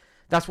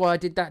that's why I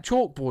did that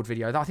chalkboard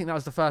video. I think that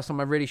was the first time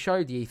I really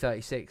showed the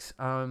E36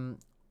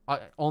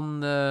 on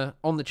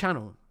the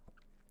channel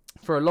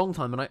for a long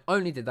time. And I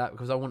only did that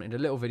because I wanted a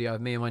little video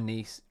of me and my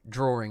niece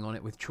drawing on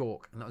it with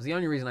chalk. And that was the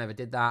only reason I ever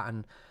did that.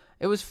 And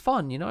it was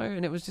fun,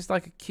 and it was just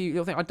like a cute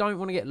little thing. I don't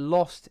want to get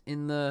lost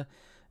in the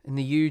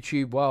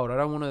YouTube world. I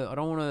don't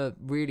want to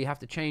really have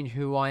to change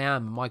who I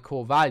am and my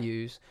core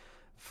values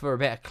for a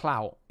bit of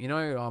clout. I'm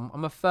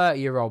a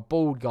 30-year-old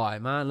bald guy,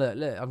 man.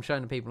 Look, I'm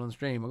showing the people on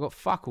stream. I've got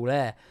fuck all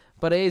there.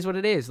 But it is what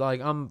it is. Like,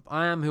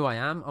 I am who I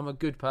am. I'm a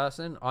good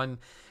person.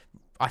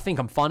 I think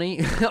I'm funny,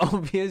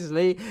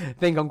 obviously. I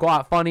think I'm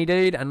quite a funny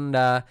dude. And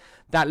that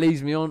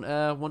leads me on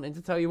wanting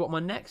to tell you what my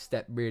next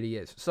step really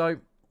is. So,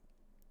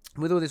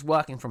 with all this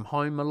working from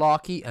home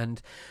malarkey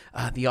and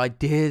the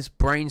ideas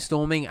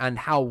brainstorming and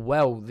how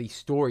well the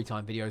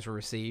storytime videos were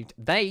received,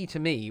 they to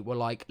me were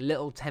like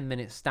little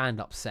 10-minute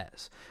stand-up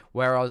sets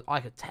where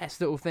I could test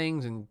little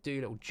things and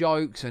do little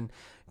jokes. And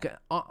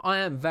I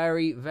am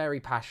very, very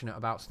passionate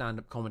about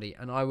stand-up comedy,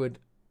 and I would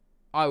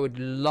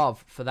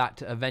love for that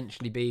to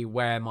eventually be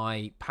where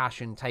my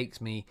passion takes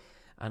me,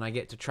 and I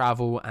get to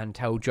travel and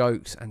tell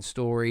jokes and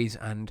stories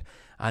and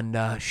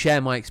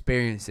share my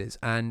experiences.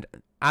 And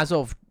as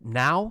of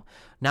now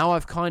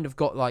I've kind of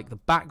got like the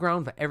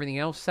background for everything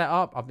else set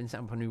up. I've been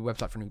setting up a new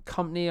website for a new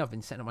company. I've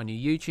been setting up my new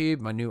YouTube,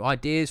 my new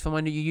ideas for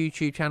my new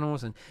YouTube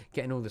channels, and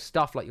getting all the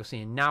stuff like you're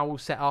seeing now all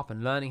set up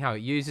and learning how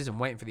it uses and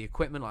waiting for the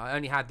equipment. I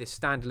only had this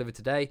stand delivered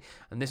today,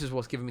 and this is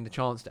what's given me the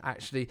chance to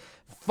actually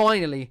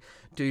finally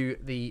do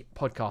the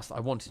podcast that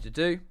I wanted to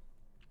do.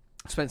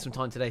 I spent some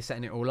time today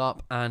setting it all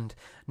up, and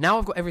now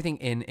I've got everything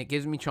in. It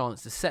gives me a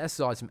chance to set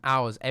aside some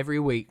hours every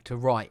week to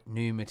write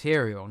new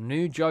material,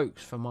 new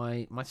jokes for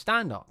my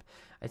stand-up.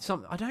 It's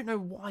something, I don't know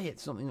why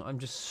it's something I'm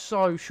just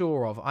so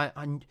sure of.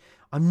 I'm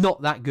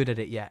not that good at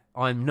it yet.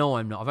 I'm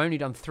not. I've only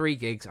done 3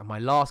 gigs, and my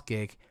last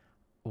gig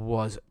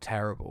was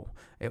terrible.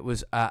 It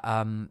was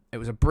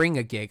a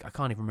bringer gig. I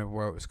can't even remember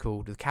where it was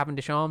called. The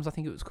Cavendish Arms, I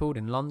think it was called,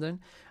 in London.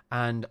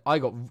 And I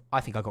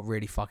think I got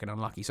really fucking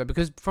unlucky. So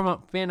because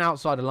from being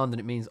outside of London,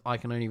 it means I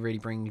can only really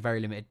bring very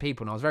limited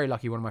people. And I was very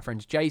lucky. One of my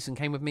friends, Jason,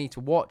 came with me to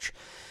watch,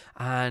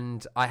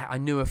 and I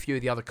knew a few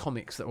of the other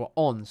comics that were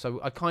on. So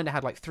I kind of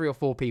had like 3 or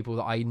 4 people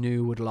that I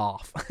knew would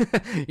laugh.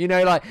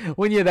 Like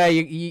when you're there,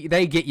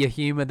 they get your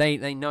humor.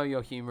 They know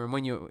your humor. And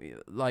when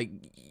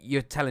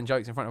you're telling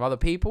jokes in front of other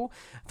people,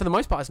 for the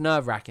most part, it's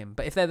nerve-wracking.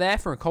 But if they're there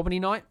for a comedy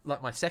night,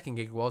 like my second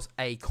gig was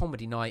a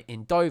comedy night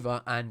in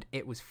Dover, and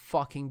it was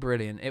fucking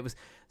brilliant. It was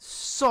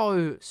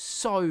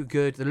so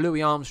good. The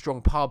Louis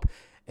Armstrong pub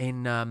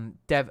in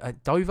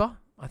Dover,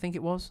 I think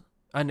it was,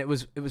 and it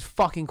was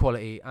fucking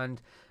quality. And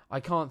I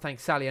can't thank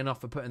Sally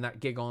enough for putting that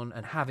gig on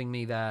and having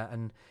me there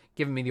and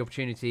giving me the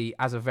opportunity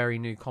as a very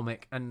new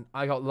comic. And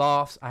I got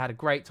laughs. I had a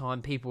great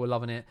time. People were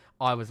loving it.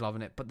 I was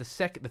loving it. But the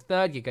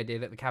third gig I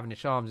did at the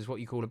Cavendish Arms is what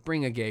you call a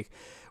bringer gig,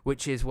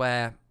 which is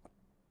where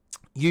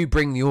you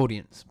bring the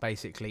audience.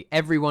 Basically,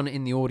 everyone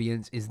in the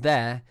audience is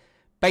there.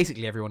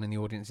 Basically, everyone in the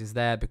audience is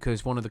there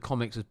because one of the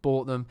comics has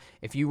bought them.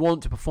 If you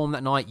want to perform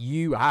that night,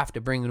 you have to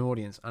bring an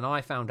audience. And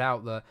I found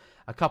out that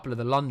a couple of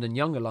the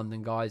younger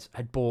London guys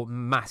had bought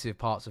massive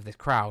parts of this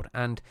crowd.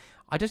 And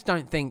I just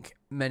don't think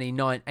many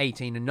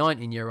 18 and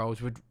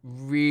 19-year-olds would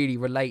really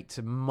relate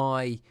to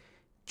my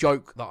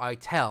joke that I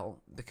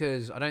tell,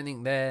 because I don't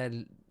think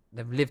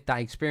they've lived that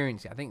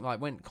experience yet. I think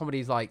like when comedy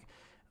is like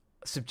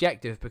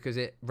subjective because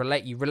you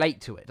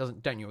relate to it,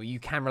 don't you? Or you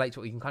can relate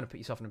to it. You can kind of put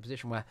yourself in a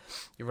position where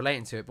you're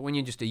relating to it. But when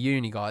you're just a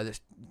uni guy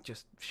that's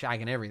just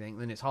shagging everything,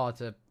 then it's hard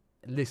to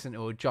listen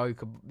to a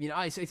joke.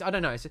 I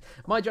don't know.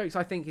 My jokes.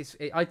 I think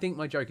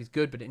my joke is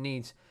good, but it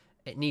needs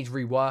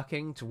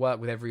reworking to work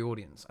with every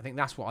audience. I think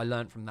that's what I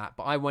learned from that.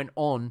 But I went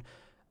on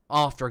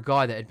after a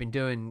guy that had been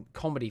doing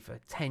comedy for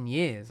 10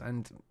 years,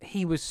 and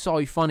he was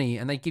so funny.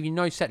 And they give you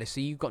no set list,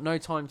 so you've got no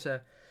time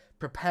to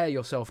prepare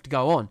yourself to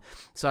go on.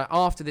 So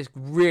after this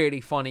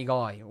really funny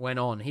guy went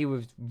on, he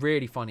was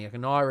really funny, like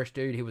an Irish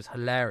dude. He was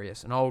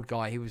hilarious. An old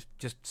guy, he was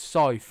just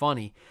so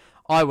funny.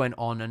 I went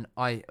on and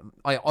I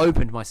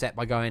opened my set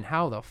by going,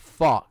 how the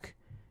fuck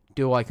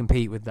do I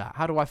compete with that?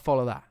 How do I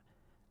follow that?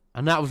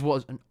 And that was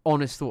what an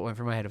honest thought went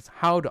through my head. Of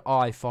how do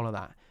I follow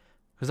that?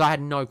 Because I had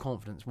no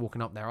confidence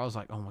walking up there. I was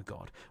like, oh my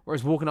god.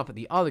 Whereas walking up at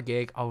the other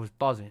gig, I was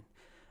buzzing.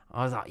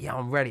 I was like, yeah,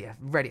 I'm ready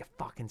to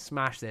fucking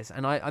smash this.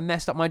 And I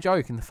messed up my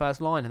joke in the first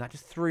line, and that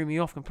just threw me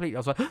off completely. I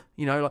was like,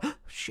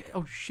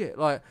 oh shit.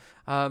 Like,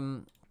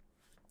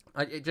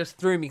 it just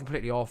threw me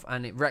completely off,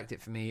 and it wrecked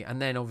it for me.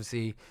 And then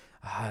obviously,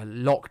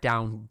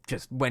 lockdown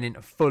just went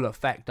into full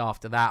effect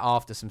after that.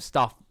 After some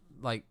stuff,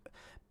 like,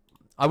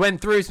 I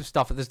went through some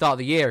stuff at the start of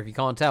the year, if you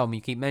can't tell me,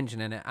 you keep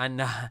mentioning it.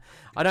 And I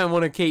don't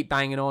want to keep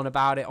banging on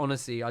about it,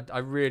 honestly. I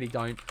really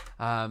don't.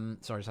 Sorry,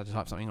 I just had to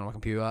type something on my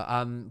computer.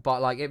 But,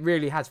 like, it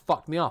really has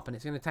fucked me up. And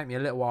it's going to take me a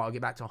little while to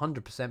get back to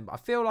 100%. But I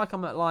feel like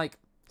I'm at, like,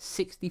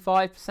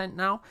 65%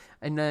 now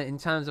in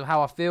terms of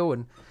how I feel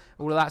and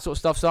all of that sort of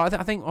stuff. So I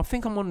think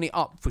I'm on the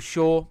up for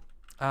sure.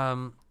 Sorry,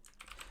 I'm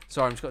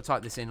just got to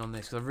type this in on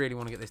this because I really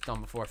want to get this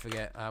done before I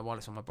forget while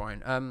it's on my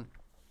brain.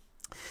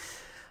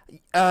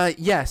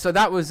 Yeah, so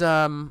that was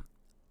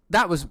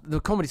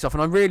the comedy stuff,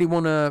 and I really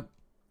want to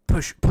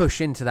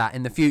push into that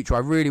in the future. I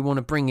really want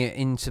to bring it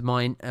into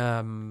my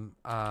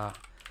I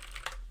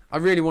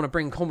really want to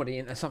bring comedy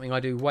into something I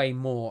do way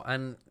more,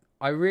 and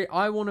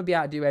I want to be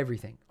able to do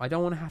everything. I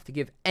don't want to have to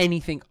give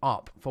anything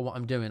up for what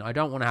I'm doing. I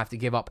don't want to have to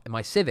give up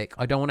my Civic.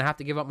 I don't want to have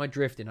to give up my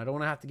drifting. I don't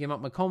want to have to give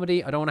up my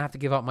comedy. I don't want to have to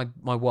give up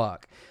my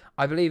work.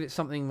 I believe it's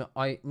something that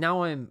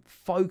I'm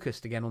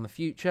focused again on the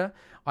future.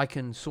 I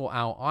can sort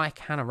out, I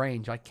can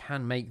arrange, I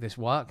can make this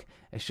work.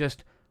 It's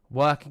just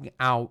working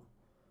out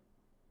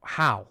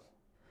how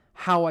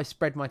I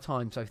spread my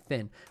time so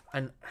thin,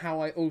 and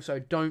how I also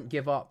don't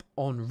give up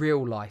on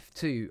real life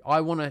too.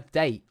 I want to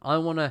date. I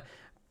want to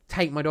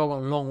take my dog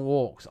on long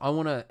walks. I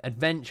want to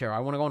adventure. I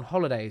want to go on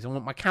holidays. I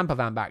want my camper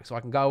van back so I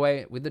can go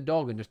away with the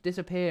dog and just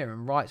disappear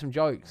and write some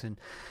jokes and,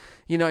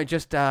 you know,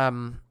 just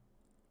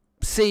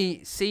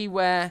see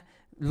where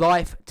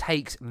life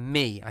takes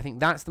me. I think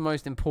that's the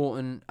most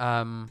important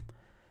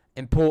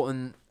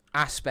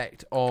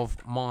aspect of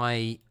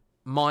my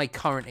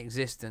current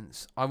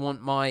existence. I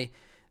want my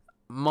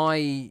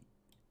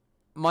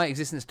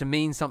existence to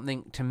mean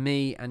something to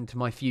me and to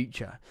my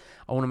future.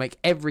 I want to make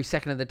every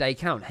second of the day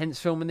count, hence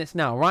filming this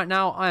now. Right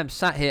now, I am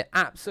sat here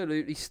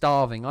absolutely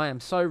starving. I am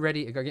so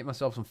ready to go get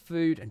myself some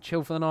food and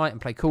chill for the night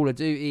and play Call of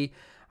Duty.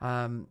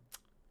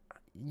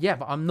 Yeah,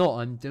 but I'm not.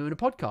 I'm doing a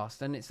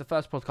podcast, and it's the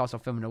first podcast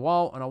I've filmed in a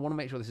while, and I want to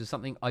make sure this is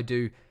something I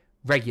do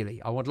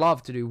regularly. I would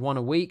love to do one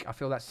a week. I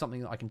feel that's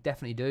something that I can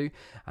definitely do,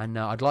 and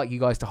I'd like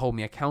you guys to hold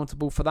me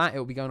accountable for that. It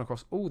will be going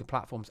across all the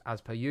platforms as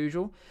per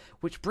usual,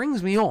 which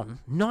brings me on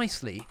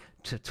nicely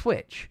to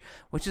Twitch,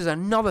 which is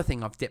another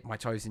thing I've dipped my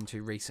toes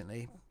into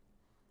recently.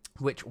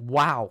 Which,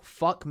 wow,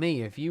 fuck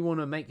me, if you want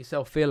to make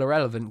yourself feel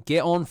irrelevant,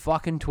 get on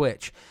fucking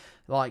Twitch.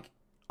 Like,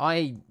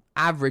 I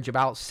average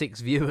about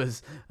 6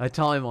 viewers a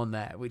time on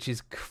there, which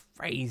is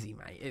crazy,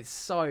 mate. It's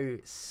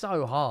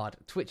so hard.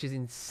 Twitch is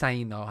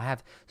insane though. I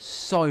have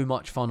so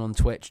much fun on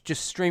Twitch,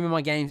 just streaming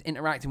my games,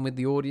 interacting with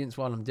the audience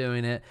while I'm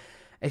doing it.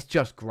 It's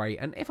just great.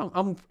 And if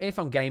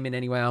I'm gaming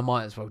anyway, I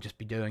might as well just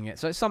be doing it.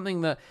 So it's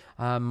something that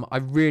I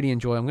really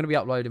enjoy. I'm going to be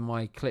uploading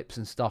my clips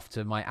and stuff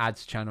to my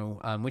ads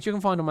channel, which you can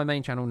find on my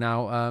main channel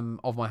now,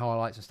 of my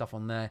highlights and stuff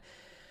on there.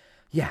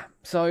 Yeah,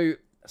 so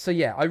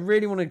yeah, I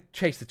really want to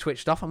chase the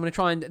Twitch stuff. I'm going to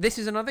try and... This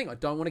is another thing. I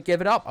don't want to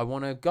give it up. I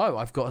want to go.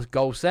 I've got a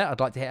goal set. I'd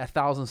like to hit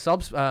 1,000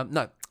 subs.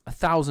 No,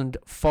 1,000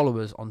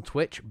 followers on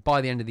Twitch by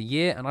the end of the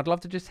year. And I'd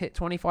love to just hit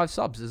 25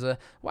 subs as a...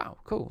 Wow,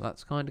 cool.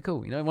 That's kind of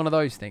cool. You know, one of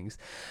those things.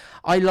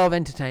 I love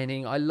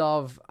entertaining. I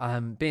love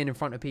being in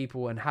front of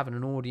people and having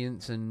an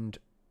audience and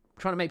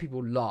trying to make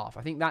people laugh.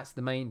 I think that's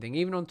the main thing.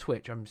 Even on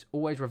Twitch, I'm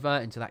always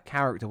reverting to that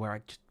character where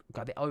I just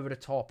got it over the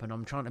top and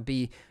I'm trying to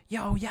be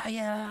yo,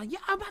 yeah, you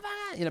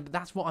know, but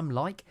that's what I'm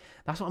like.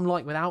 That's what I'm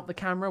like without the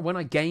camera. When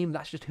I game,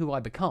 that's just who I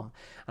become,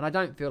 and I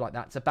don't feel like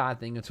that's a bad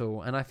thing at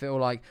all. And I feel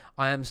like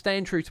I am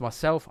staying true to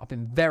myself. I've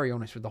been very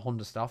honest with the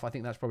Honda stuff. I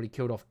think that's probably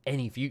killed off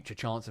any future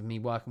chance of me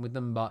working with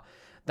them, but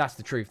that's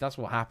the truth. That's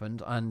what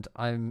happened, and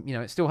I'm, you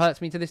know, it still hurts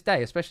me to this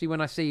day, especially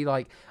when I see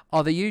like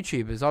other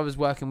YouTubers. I was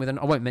working with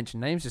I won't mention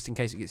names just in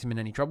case it gets him in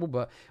any trouble,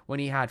 but when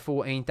he had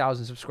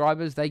 14,000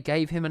 subscribers, they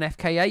gave him an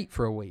FK8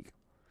 for a week.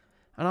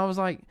 And I was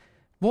like,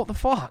 what the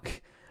fuck?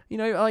 You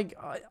know, like,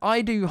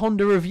 I do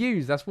Honda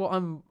reviews. That's what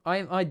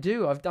I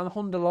do. I've done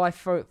Honda life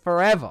for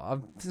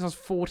forever. Since I was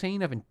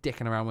 14, I've been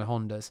dicking around with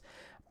Hondas.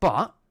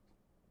 But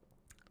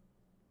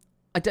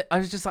I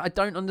was just like, I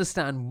don't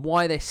understand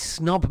why they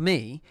snub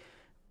me,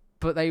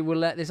 but they will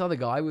let this other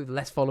guy with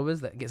less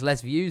followers that gets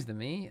less views than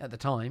me at the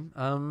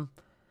time,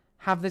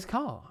 have this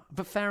car.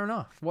 But fair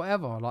enough,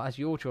 whatever. Like, that's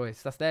your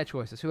choice. That's their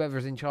choice. That's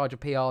whoever's in charge of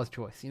PR's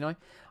choice, you know?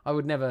 I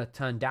would never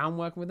turn down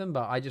working with them,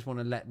 but I just want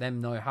to let them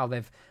know how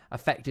they've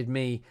affected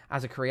me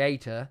as a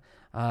creator,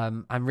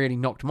 and really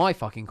knocked my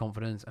fucking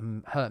confidence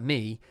and hurt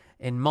me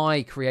in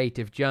my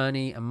creative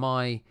journey. And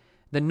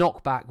the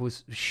knockback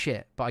was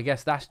shit, but I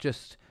guess that's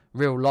just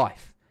real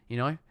life, you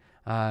know?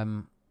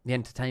 The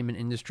entertainment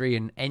industry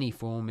in any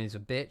form is a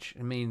bitch.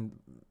 I mean,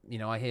 you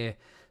know, I hear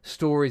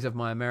stories of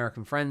my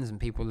American friends and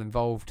people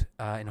involved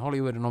in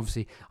Hollywood, and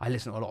obviously I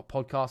listen to a lot of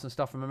podcasts and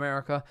stuff from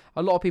America.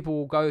 A lot of people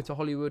will go to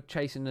Hollywood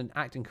chasing an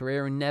acting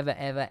career and never,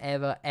 ever,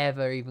 ever,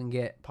 ever even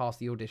get past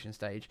the audition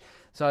stage.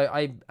 So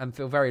I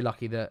feel very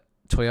lucky that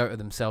Toyota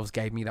themselves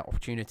gave me that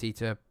opportunity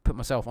to put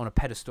myself on a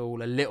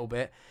pedestal a little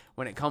bit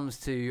when it comes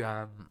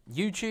to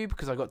YouTube,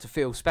 because I got to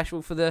feel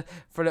special for a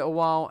little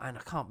while. And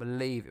I can't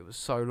believe it was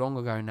so long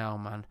ago now,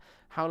 man.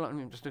 How long?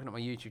 I'm just looking at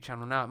my YouTube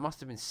channel now. It must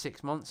have been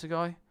 6 months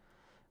ago.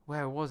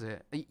 where was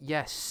it?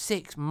 Yeah,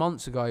 6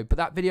 months ago. But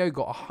that video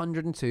got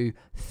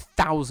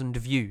 102,000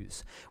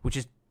 views, which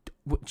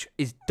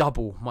is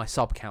double my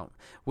sub count,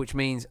 which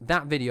means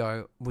that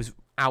video was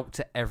out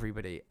to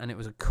everybody, and it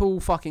was a cool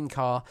fucking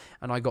car,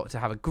 and I got to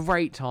have a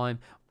great time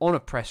on a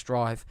press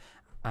drive.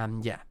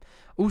 Yeah.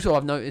 Also,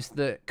 I've noticed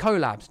that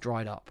collabs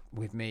dried up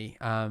with me.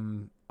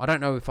 I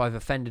don't know if I've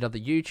offended other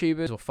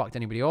YouTubers or fucked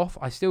anybody off.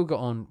 I still got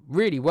on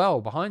really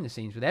well behind the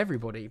scenes with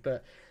everybody,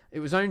 but it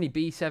was only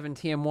B7,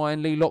 TMY,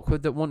 and Lee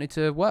Lockwood that wanted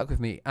to work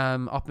with me.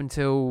 Up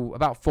until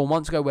about 4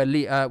 months ago, where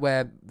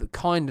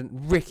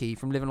Ricky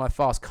from Living Life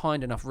Fast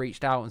kind enough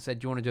reached out and said,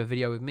 "Do you want to do a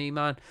video with me,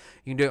 man?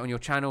 You can do it on your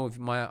channel with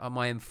my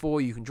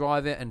M4. You can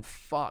drive it." And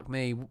fuck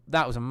me,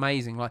 that was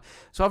amazing. Like,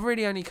 so I've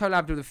really only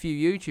collabed with a few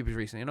YouTubers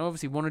recently, and I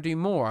obviously want to do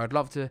more. I'd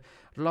love to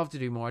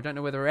do more. I don't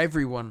know whether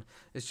everyone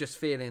is just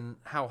feeling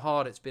how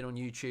hard it's been on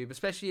YouTube,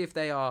 especially if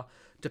they are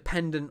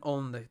dependent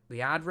on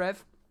the ad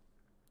rev.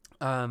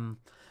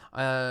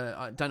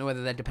 I don't know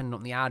whether they're dependent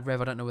on the ad rev.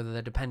 I don't know whether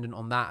they're dependent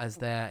on that as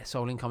their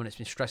sole income, and it's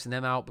been stressing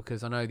them out,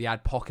 because I know the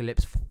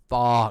adpocalypse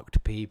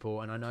fucked people,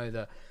 and I know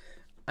that,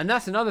 and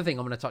that's another thing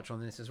I'm going to touch on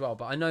this as well.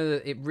 But I know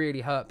that it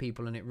really hurt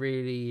people, and it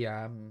really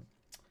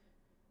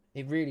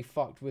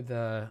fucked with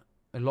a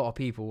lot of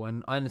people,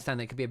 and I understand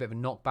that it could be a bit of a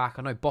knockback.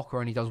 I know Bocker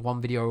only does 1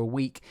 video a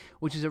week,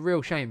 which is a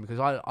real shame, because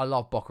I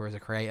love Bocker as a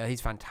creator.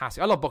 He's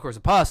fantastic. I love Bocker as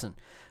a person,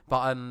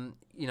 but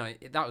you know,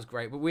 that was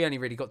great. But we only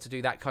really got to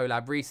do that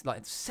collab recently,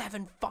 like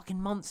 7 fucking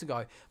months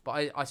ago.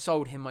 But I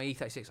sold him my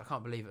E36. I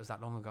can't believe it was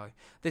that long ago.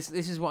 This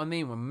is what I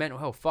mean when mental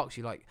health fucks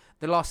you. Like,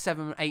 the last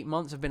 7-8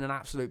 months have been an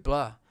absolute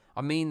blur.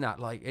 I mean that.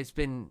 Like, it's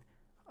been,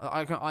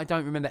 I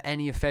don't remember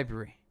any of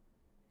February.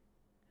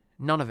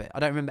 None of it. I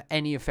don't remember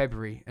any of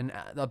February and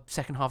the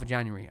second half of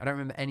January. I don't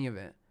remember any of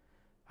it.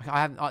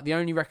 I have the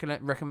only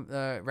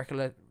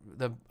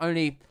the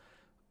only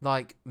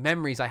like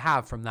memories I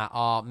have from that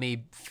are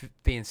me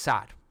being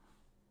sad,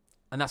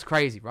 and that's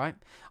crazy, right?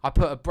 I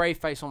put a brave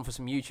face on for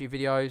some YouTube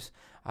videos,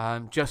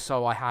 just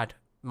so I had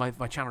my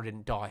channel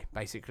didn't die.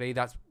 Basically,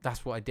 that's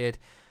what I did,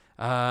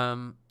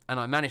 and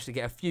I managed to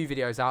get a few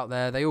videos out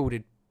there. They all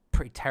did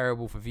pretty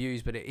terrible for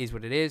views, but it is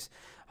what it is,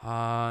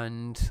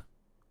 and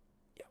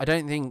I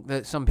don't think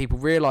that some people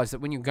realise that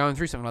when you're going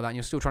through something like that and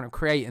you're still trying to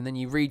create, and then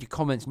you read your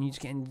comments and you're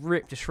just getting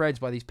ripped to shreds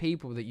by these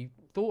people that you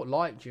thought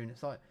liked you, and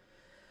it's like,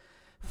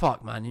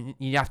 fuck, man,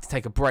 you have to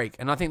take a break.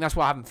 And I think that's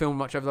why I haven't filmed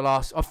much over the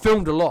last... I've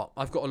filmed a lot.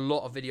 I've got a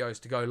lot of videos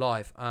to go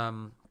live.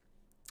 On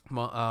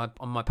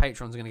my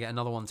Patreon's going to get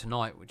another one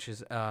tonight, which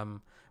is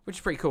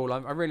pretty cool.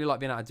 I really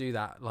like being able to do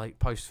that, like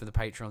post for the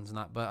Patrons and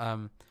that.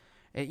 But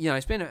you know,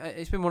 it's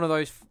been one of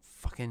those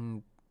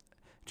fucking...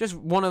 Just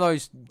one of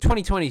those...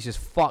 2020's just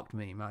fucked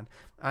me, man.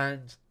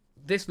 And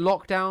this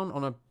lockdown,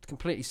 on a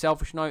completely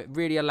selfish note,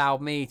 really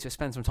allowed me to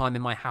spend some time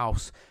in my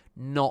house,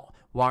 not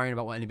worrying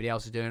about what anybody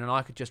else is doing, and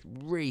I could just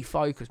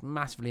refocus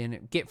massively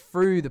and get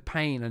through the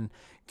pain and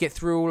get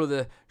through all of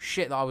the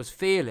shit that I was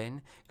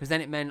feeling, because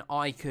then it meant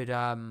I could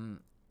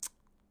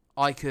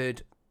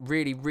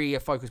really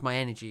refocus my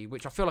energy,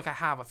 which I feel like I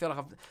have. I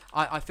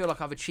feel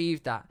like I've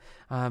achieved that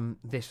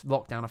this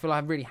lockdown. I feel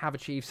like I really have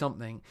achieved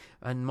something,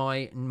 and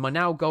my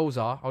now goals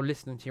are, I'll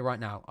list them to you right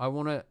now. I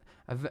want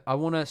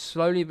to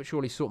slowly but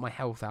surely sort my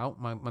health out,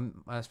 my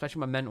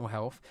especially my mental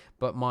health,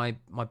 but my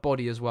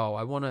body as well.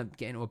 I want to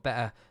get into a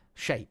better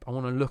shape. I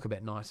want to look a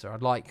bit nicer.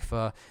 I'd like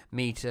for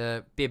me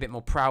to be a bit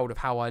more proud of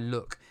how I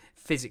look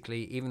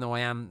physically, even though I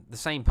am the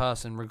same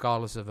person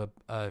regardless of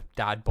a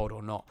dad bod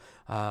or not.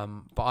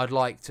 But I'd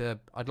like to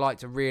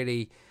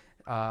really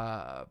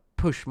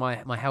push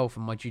my health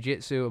and my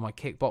jiu-jitsu and my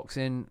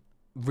kickboxing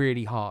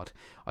really hard.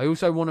 I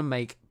also want to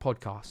make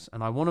podcasts,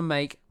 and I want to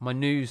make my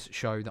news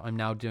show that I'm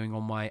now doing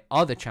on my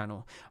other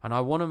channel, and I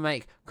want to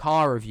make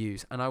car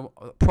reviews, and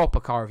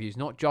proper car reviews,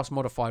 not just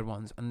modified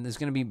ones. And there's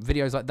going to be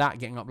videos like that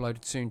getting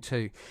uploaded soon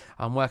too.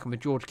 I'm working with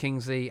George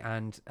Kingsley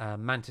and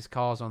Mantis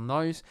Cars on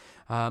those,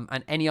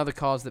 and any other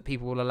cars that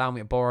people will allow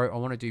me to borrow. I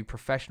want to do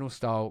professional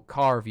style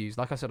car reviews.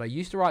 Like I said, I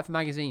used to write for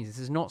magazines. This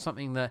is not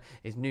something that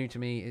is new to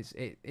me.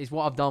 It's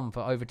what I've done for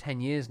over 10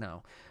 years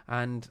now,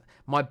 and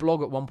my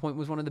blog at one point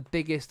was one of the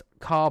biggest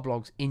car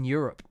blogs in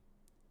Europe.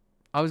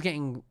 I was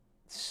getting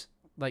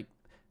the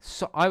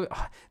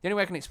only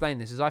way I can explain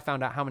this is I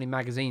found out how many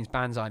magazines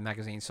Banzai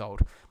magazine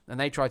sold, and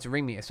they tried to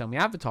ring me to sell me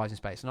advertising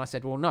space, and I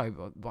said, well,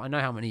 no, but I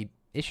know how many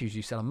issues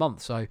you sell a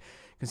month, so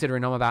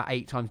considering I'm about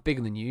 8 times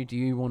bigger than you, do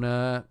you want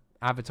to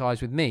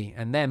advertise with me?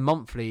 And their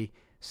monthly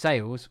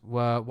sales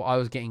were what I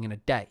was getting in a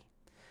day,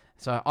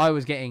 so I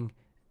was getting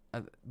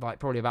like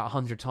probably about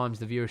 100 times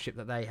the viewership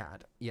that they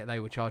had, yet they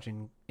were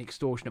charging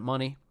extortionate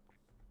money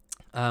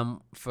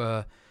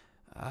for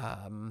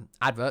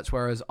adverts,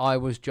 whereas I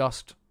was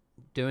just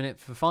doing it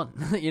for fun,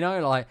 you know,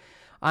 like,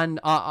 and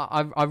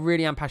I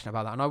really am passionate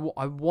about that, and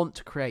I want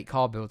to create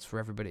car builds for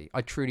everybody.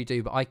 I truly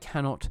do, but I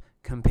cannot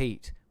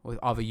compete with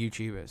other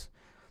YouTubers.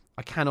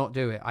 I cannot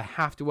do it. I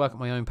have to work at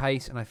my own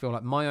pace, and I feel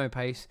like my own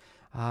pace,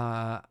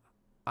 I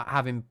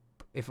think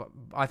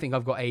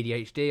I've got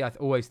ADHD. I've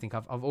always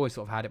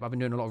sort of had it, but I've been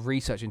doing a lot of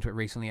research into it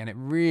recently, and it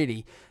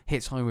really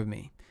hits home with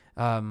me.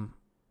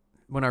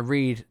 when I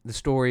read the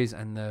stories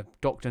and the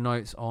doctor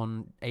notes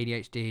on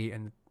ADHD,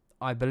 and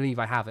I believe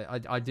I have it.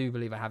 I do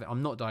believe I have it.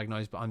 I'm not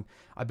diagnosed, but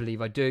I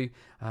believe I do.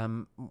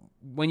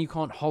 When you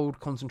can't hold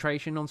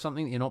concentration on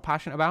something that you're not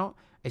passionate about,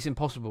 it's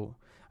impossible.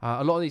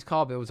 A lot of these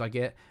car builds I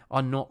get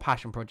are not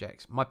passion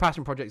projects. My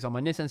passion projects are my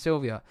Nissan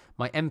Silvia,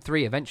 my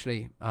M3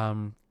 eventually,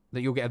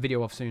 that you'll get a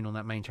video of soon on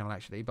that main channel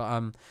actually.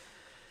 But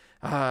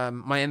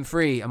my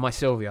M3 and my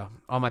Silvia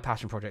are my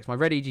passion projects. My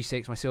Red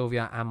EG6, my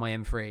Silvia, and my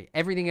M3.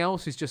 Everything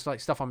else is just like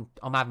stuff I'm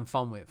having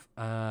fun with.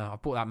 I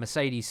bought that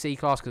Mercedes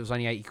C-Class because it was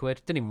only 80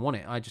 quid. Didn't even want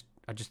it. I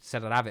just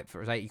said I'd have it for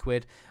it was 80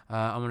 quid.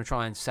 I'm going to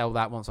try and sell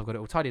that once I've got it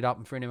all tidied up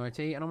and for an MOT,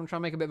 and I'm going to try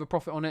and make a bit of a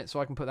profit on it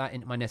so I can put that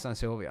into my Nissan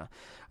Silvia,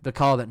 the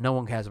car that no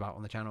one cares about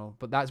on the channel,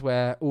 but that's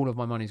where all of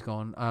my money's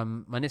gone.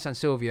 My Nissan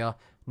Silvia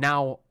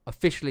now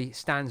officially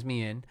stands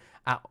me in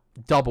at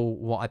double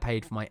what I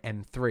paid for my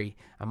M3,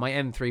 and my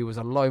M3 was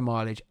a low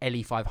mileage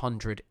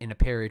LE500 in a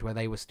period where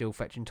they were still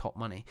fetching top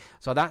money.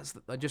 So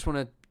I just want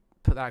to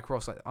put that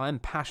across. Like, I'm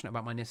passionate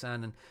about my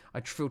Nissan, and I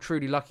feel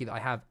truly lucky that I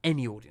have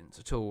any audience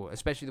at all,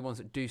 especially the ones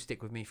that do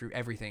stick with me through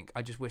everything.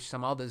 I just wish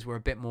some others were a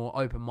bit more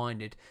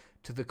open-minded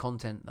to the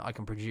content that I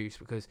can produce,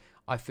 because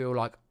I feel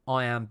like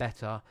I am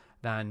better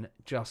than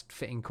just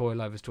fitting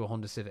coilovers to a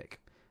Honda Civic.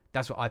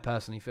 That's what I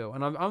personally feel,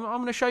 and I'm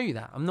going to show you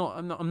that. I'm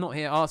not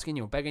here asking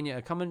you or begging you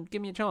to come and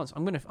give me a chance.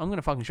 I'm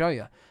gonna fucking show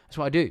you. That's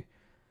what I do.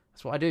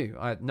 That's what I do.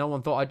 No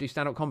one thought I'd do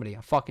stand-up comedy.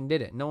 I fucking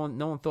did it. No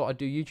one thought I'd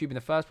do YouTube in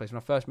the first place. When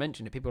I first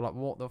mentioned it, people were like,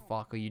 what the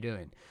fuck are you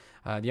doing?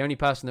 The only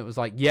person that was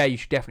like, yeah, you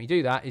should definitely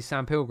do that is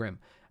Sam Pilgrim,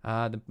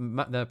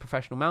 the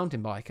professional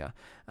mountain biker.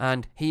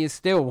 And he is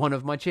still one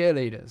of my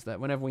cheerleaders, that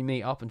whenever we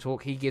meet up and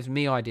talk, he gives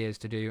me ideas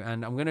to do.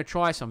 And I'm going to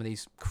try some of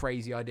these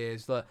crazy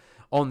ideas that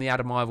on the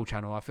Adam Ivell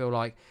channel. I feel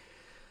like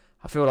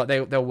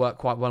they'll work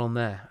quite well on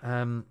there.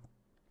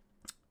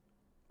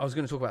 I was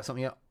going to talk about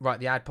something, right,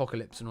 the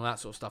adpocalypse and all that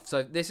sort of stuff.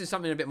 So this is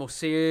something a bit more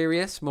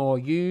serious, more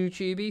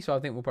YouTubey. So I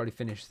think we'll probably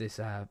finish this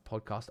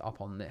podcast up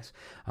on this.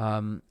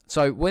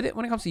 So when it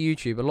comes to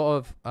YouTube, a lot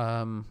of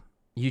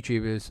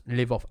YouTubers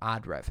live off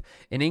ad rev.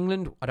 In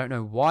England, I don't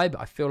know why,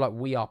 but I feel like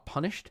we are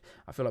punished.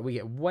 I feel like we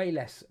get way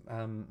less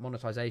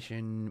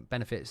monetization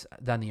benefits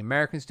than the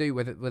Americans do,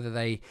 whether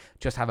they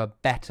just have a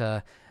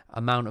better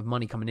amount of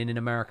money coming in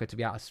America to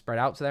be able to spread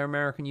out to their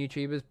American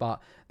YouTubers.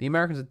 But the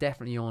Americans are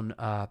definitely on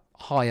a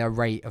higher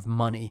rate of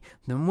money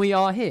than we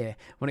are here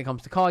when it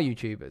comes to car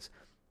YouTubers.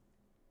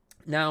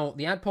 Now,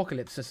 the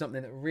adpocalypse is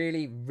something that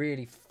really,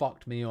 really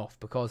fucked me off,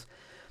 because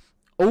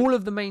all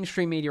of the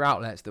mainstream media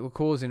outlets that were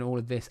causing all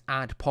of this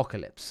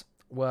adpocalypse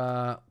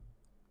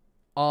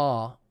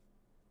are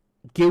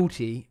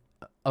guilty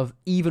of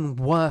even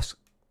worse,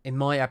 in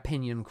my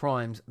opinion,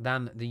 crimes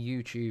than the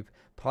YouTube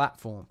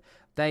platform.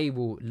 They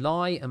will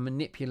lie and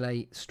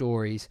manipulate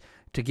stories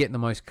to get the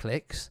most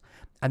clicks,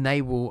 and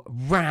they will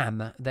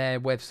ram their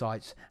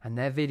websites and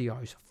their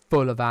videos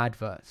full of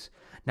adverts.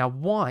 Now,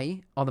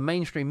 why are the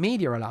mainstream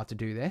media allowed to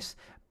do this,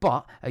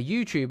 but a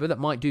YouTuber that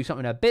might do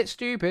something a bit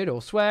stupid or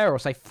swear or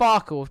say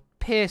fuck or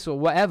piss or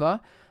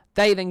whatever,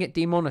 they then get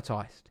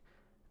demonetized?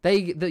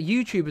 The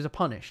YouTubers are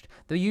punished.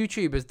 The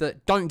YouTubers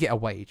that don't get a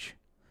wage,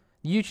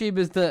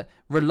 YouTubers that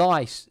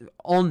rely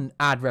on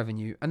ad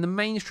revenue, and the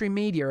mainstream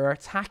media are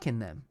attacking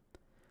them.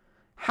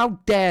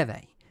 How dare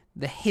they?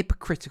 The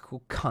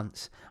hypocritical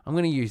cunts. I'm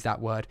going to use that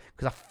word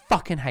because I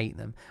fucking hate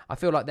them. I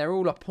feel like they're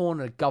all a pawn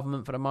of the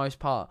government for the most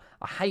part.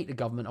 I hate the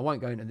government. I won't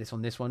go into this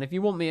on this one. If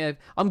you want me,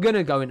 I'm going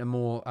to go into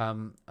more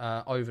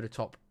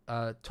over-the-top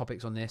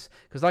topics on this,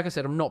 because like I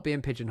said, I'm not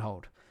being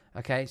pigeonholed.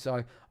 Okay,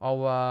 so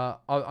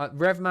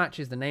Rev Match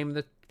is the name of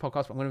the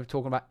podcast, but I'm going to be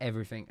talking about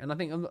everything. And I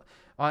think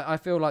I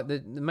feel like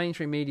the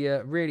mainstream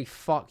media really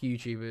fuck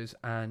YouTubers,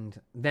 and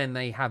then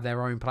they have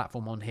their own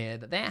platform on here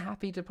that they're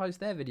happy to post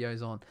their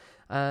videos on.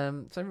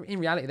 So in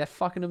reality, they're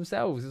fucking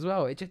themselves as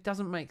well. It just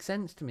doesn't make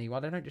sense to me why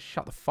they don't just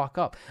shut the fuck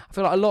up. I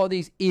feel like a lot of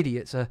these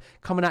idiots are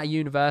coming out of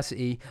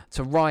university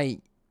to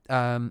write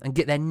and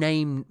get their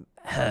name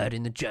heard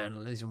in the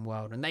journalism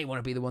world, and they want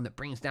to be the one that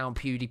brings down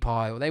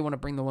PewDiePie, or they want to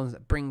bring the ones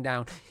that bring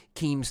down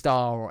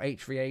Keemstar or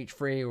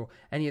H3H3 or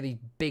any of these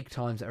big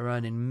times that are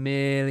earning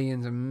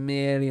millions and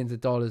millions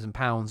of dollars and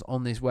pounds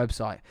on this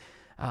website.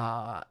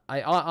 I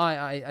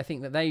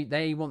think that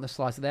they want the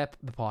slice of their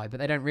pie, but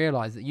they don't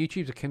realize that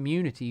YouTube's a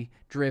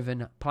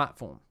community-driven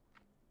platform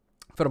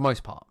for the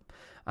most part,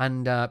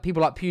 and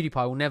people like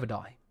PewDiePie will never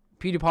die.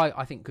 PewDiePie,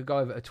 I think, could go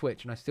over to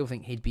Twitch, and I still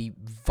think he'd be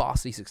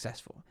vastly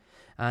successful.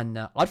 And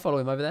I'd follow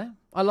him over there.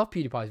 I love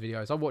PewDiePie's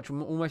videos. I watch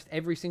them almost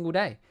every single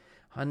day.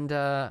 And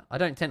I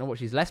don't tend to watch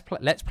his Let's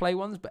Play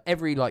ones, but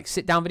every like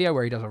sit-down video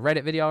where he does a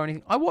Reddit video or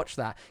anything, I watch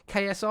that.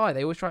 KSI,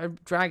 they always try to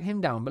drag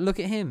him down. But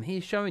look at him.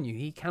 He's showing you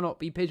he cannot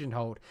be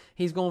pigeonholed.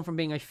 He's gone from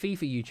being a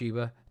FIFA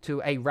YouTuber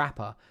to a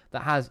rapper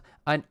that has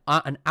an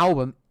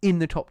album in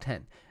the top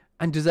 10.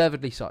 And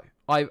deservedly so.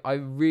 I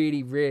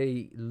really,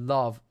 really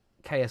love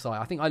KSI.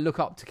 I think I look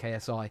up to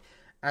KSI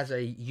as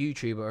a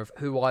YouTuber of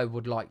who I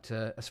would like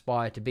to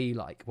aspire to be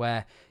like,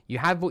 where you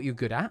have what you're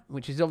good at,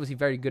 which is obviously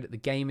very good at the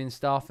gaming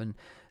stuff and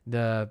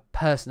the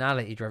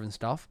personality driven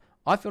stuff,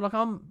 I feel like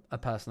I'm a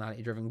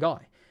personality-driven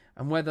guy.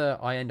 And whether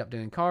I end up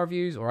doing car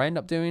reviews or I end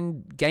up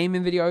doing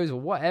gaming videos or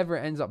whatever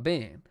it ends up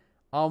being,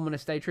 I'm going to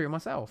stay true to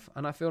myself.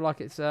 And I feel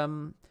like it's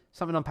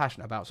something I'm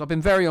passionate about. So I've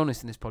been very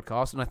honest in this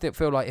podcast, and I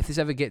feel like if this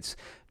ever gets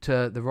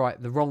to the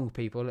wrong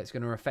people, it's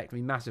going to affect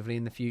me massively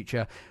in the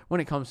future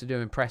when it comes to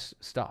doing press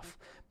stuff.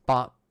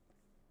 But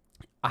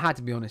I had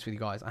to be honest with you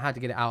guys. I had to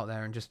get it out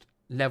there and just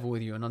level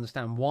with you and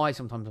understand why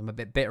sometimes I'm a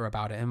bit bitter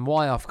about it, and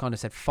why I've kind of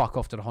said fuck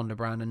off to the Honda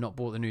brand and not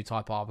bought the new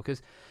Type R.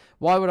 Because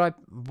why would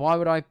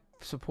I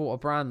support a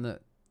brand that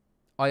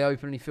I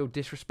openly feel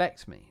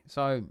disrespects me?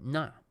 So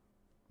nah.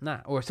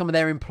 Or some of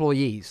their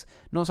employees,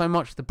 not so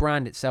much the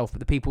brand itself, but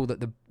the people that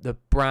the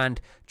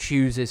brand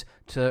chooses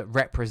to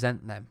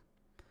represent them.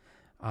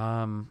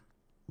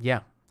 Yeah,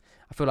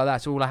 I feel like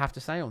that's all I have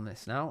to say on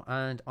this now,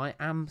 and I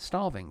am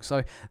starving.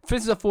 So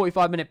this is a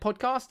 45-minute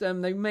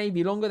podcast. They may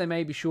be longer, they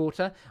may be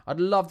shorter. I'd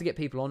love to get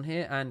people on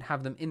here and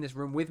have them in this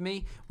room with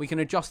me. We can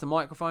adjust the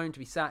microphone to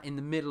be sat in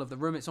the middle of the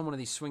room. It's on one of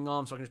these swing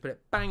arms, so I can just put it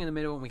bang in the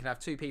middle, and we can have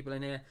two people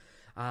in here.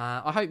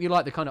 I hope you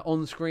like the kind of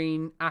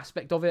on-screen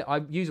aspect of it. I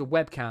use a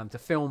webcam to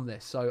film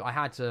this, so I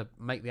had to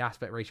make the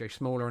aspect ratio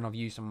smaller, and I've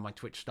used some of my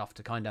Twitch stuff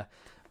to kind of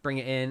bring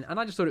it in, and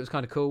I just thought it was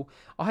kind of cool.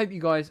 I hope you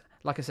guys,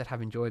 like I said,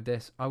 have enjoyed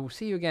this. I will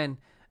see you again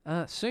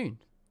soon.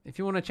 If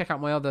you want to check out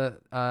my other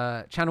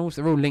channels,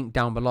 they're all linked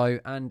down below,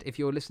 and if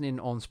you're listening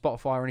on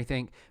Spotify or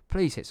anything,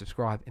 please hit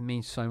subscribe. It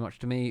means so much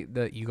to me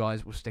that you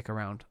guys will stick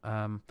around.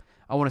 I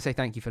want to say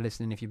thank you for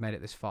listening if you've made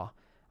it this far.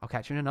 I'll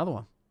catch you in another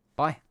one.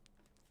 Bye.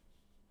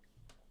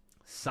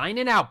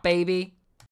 Signing out, baby.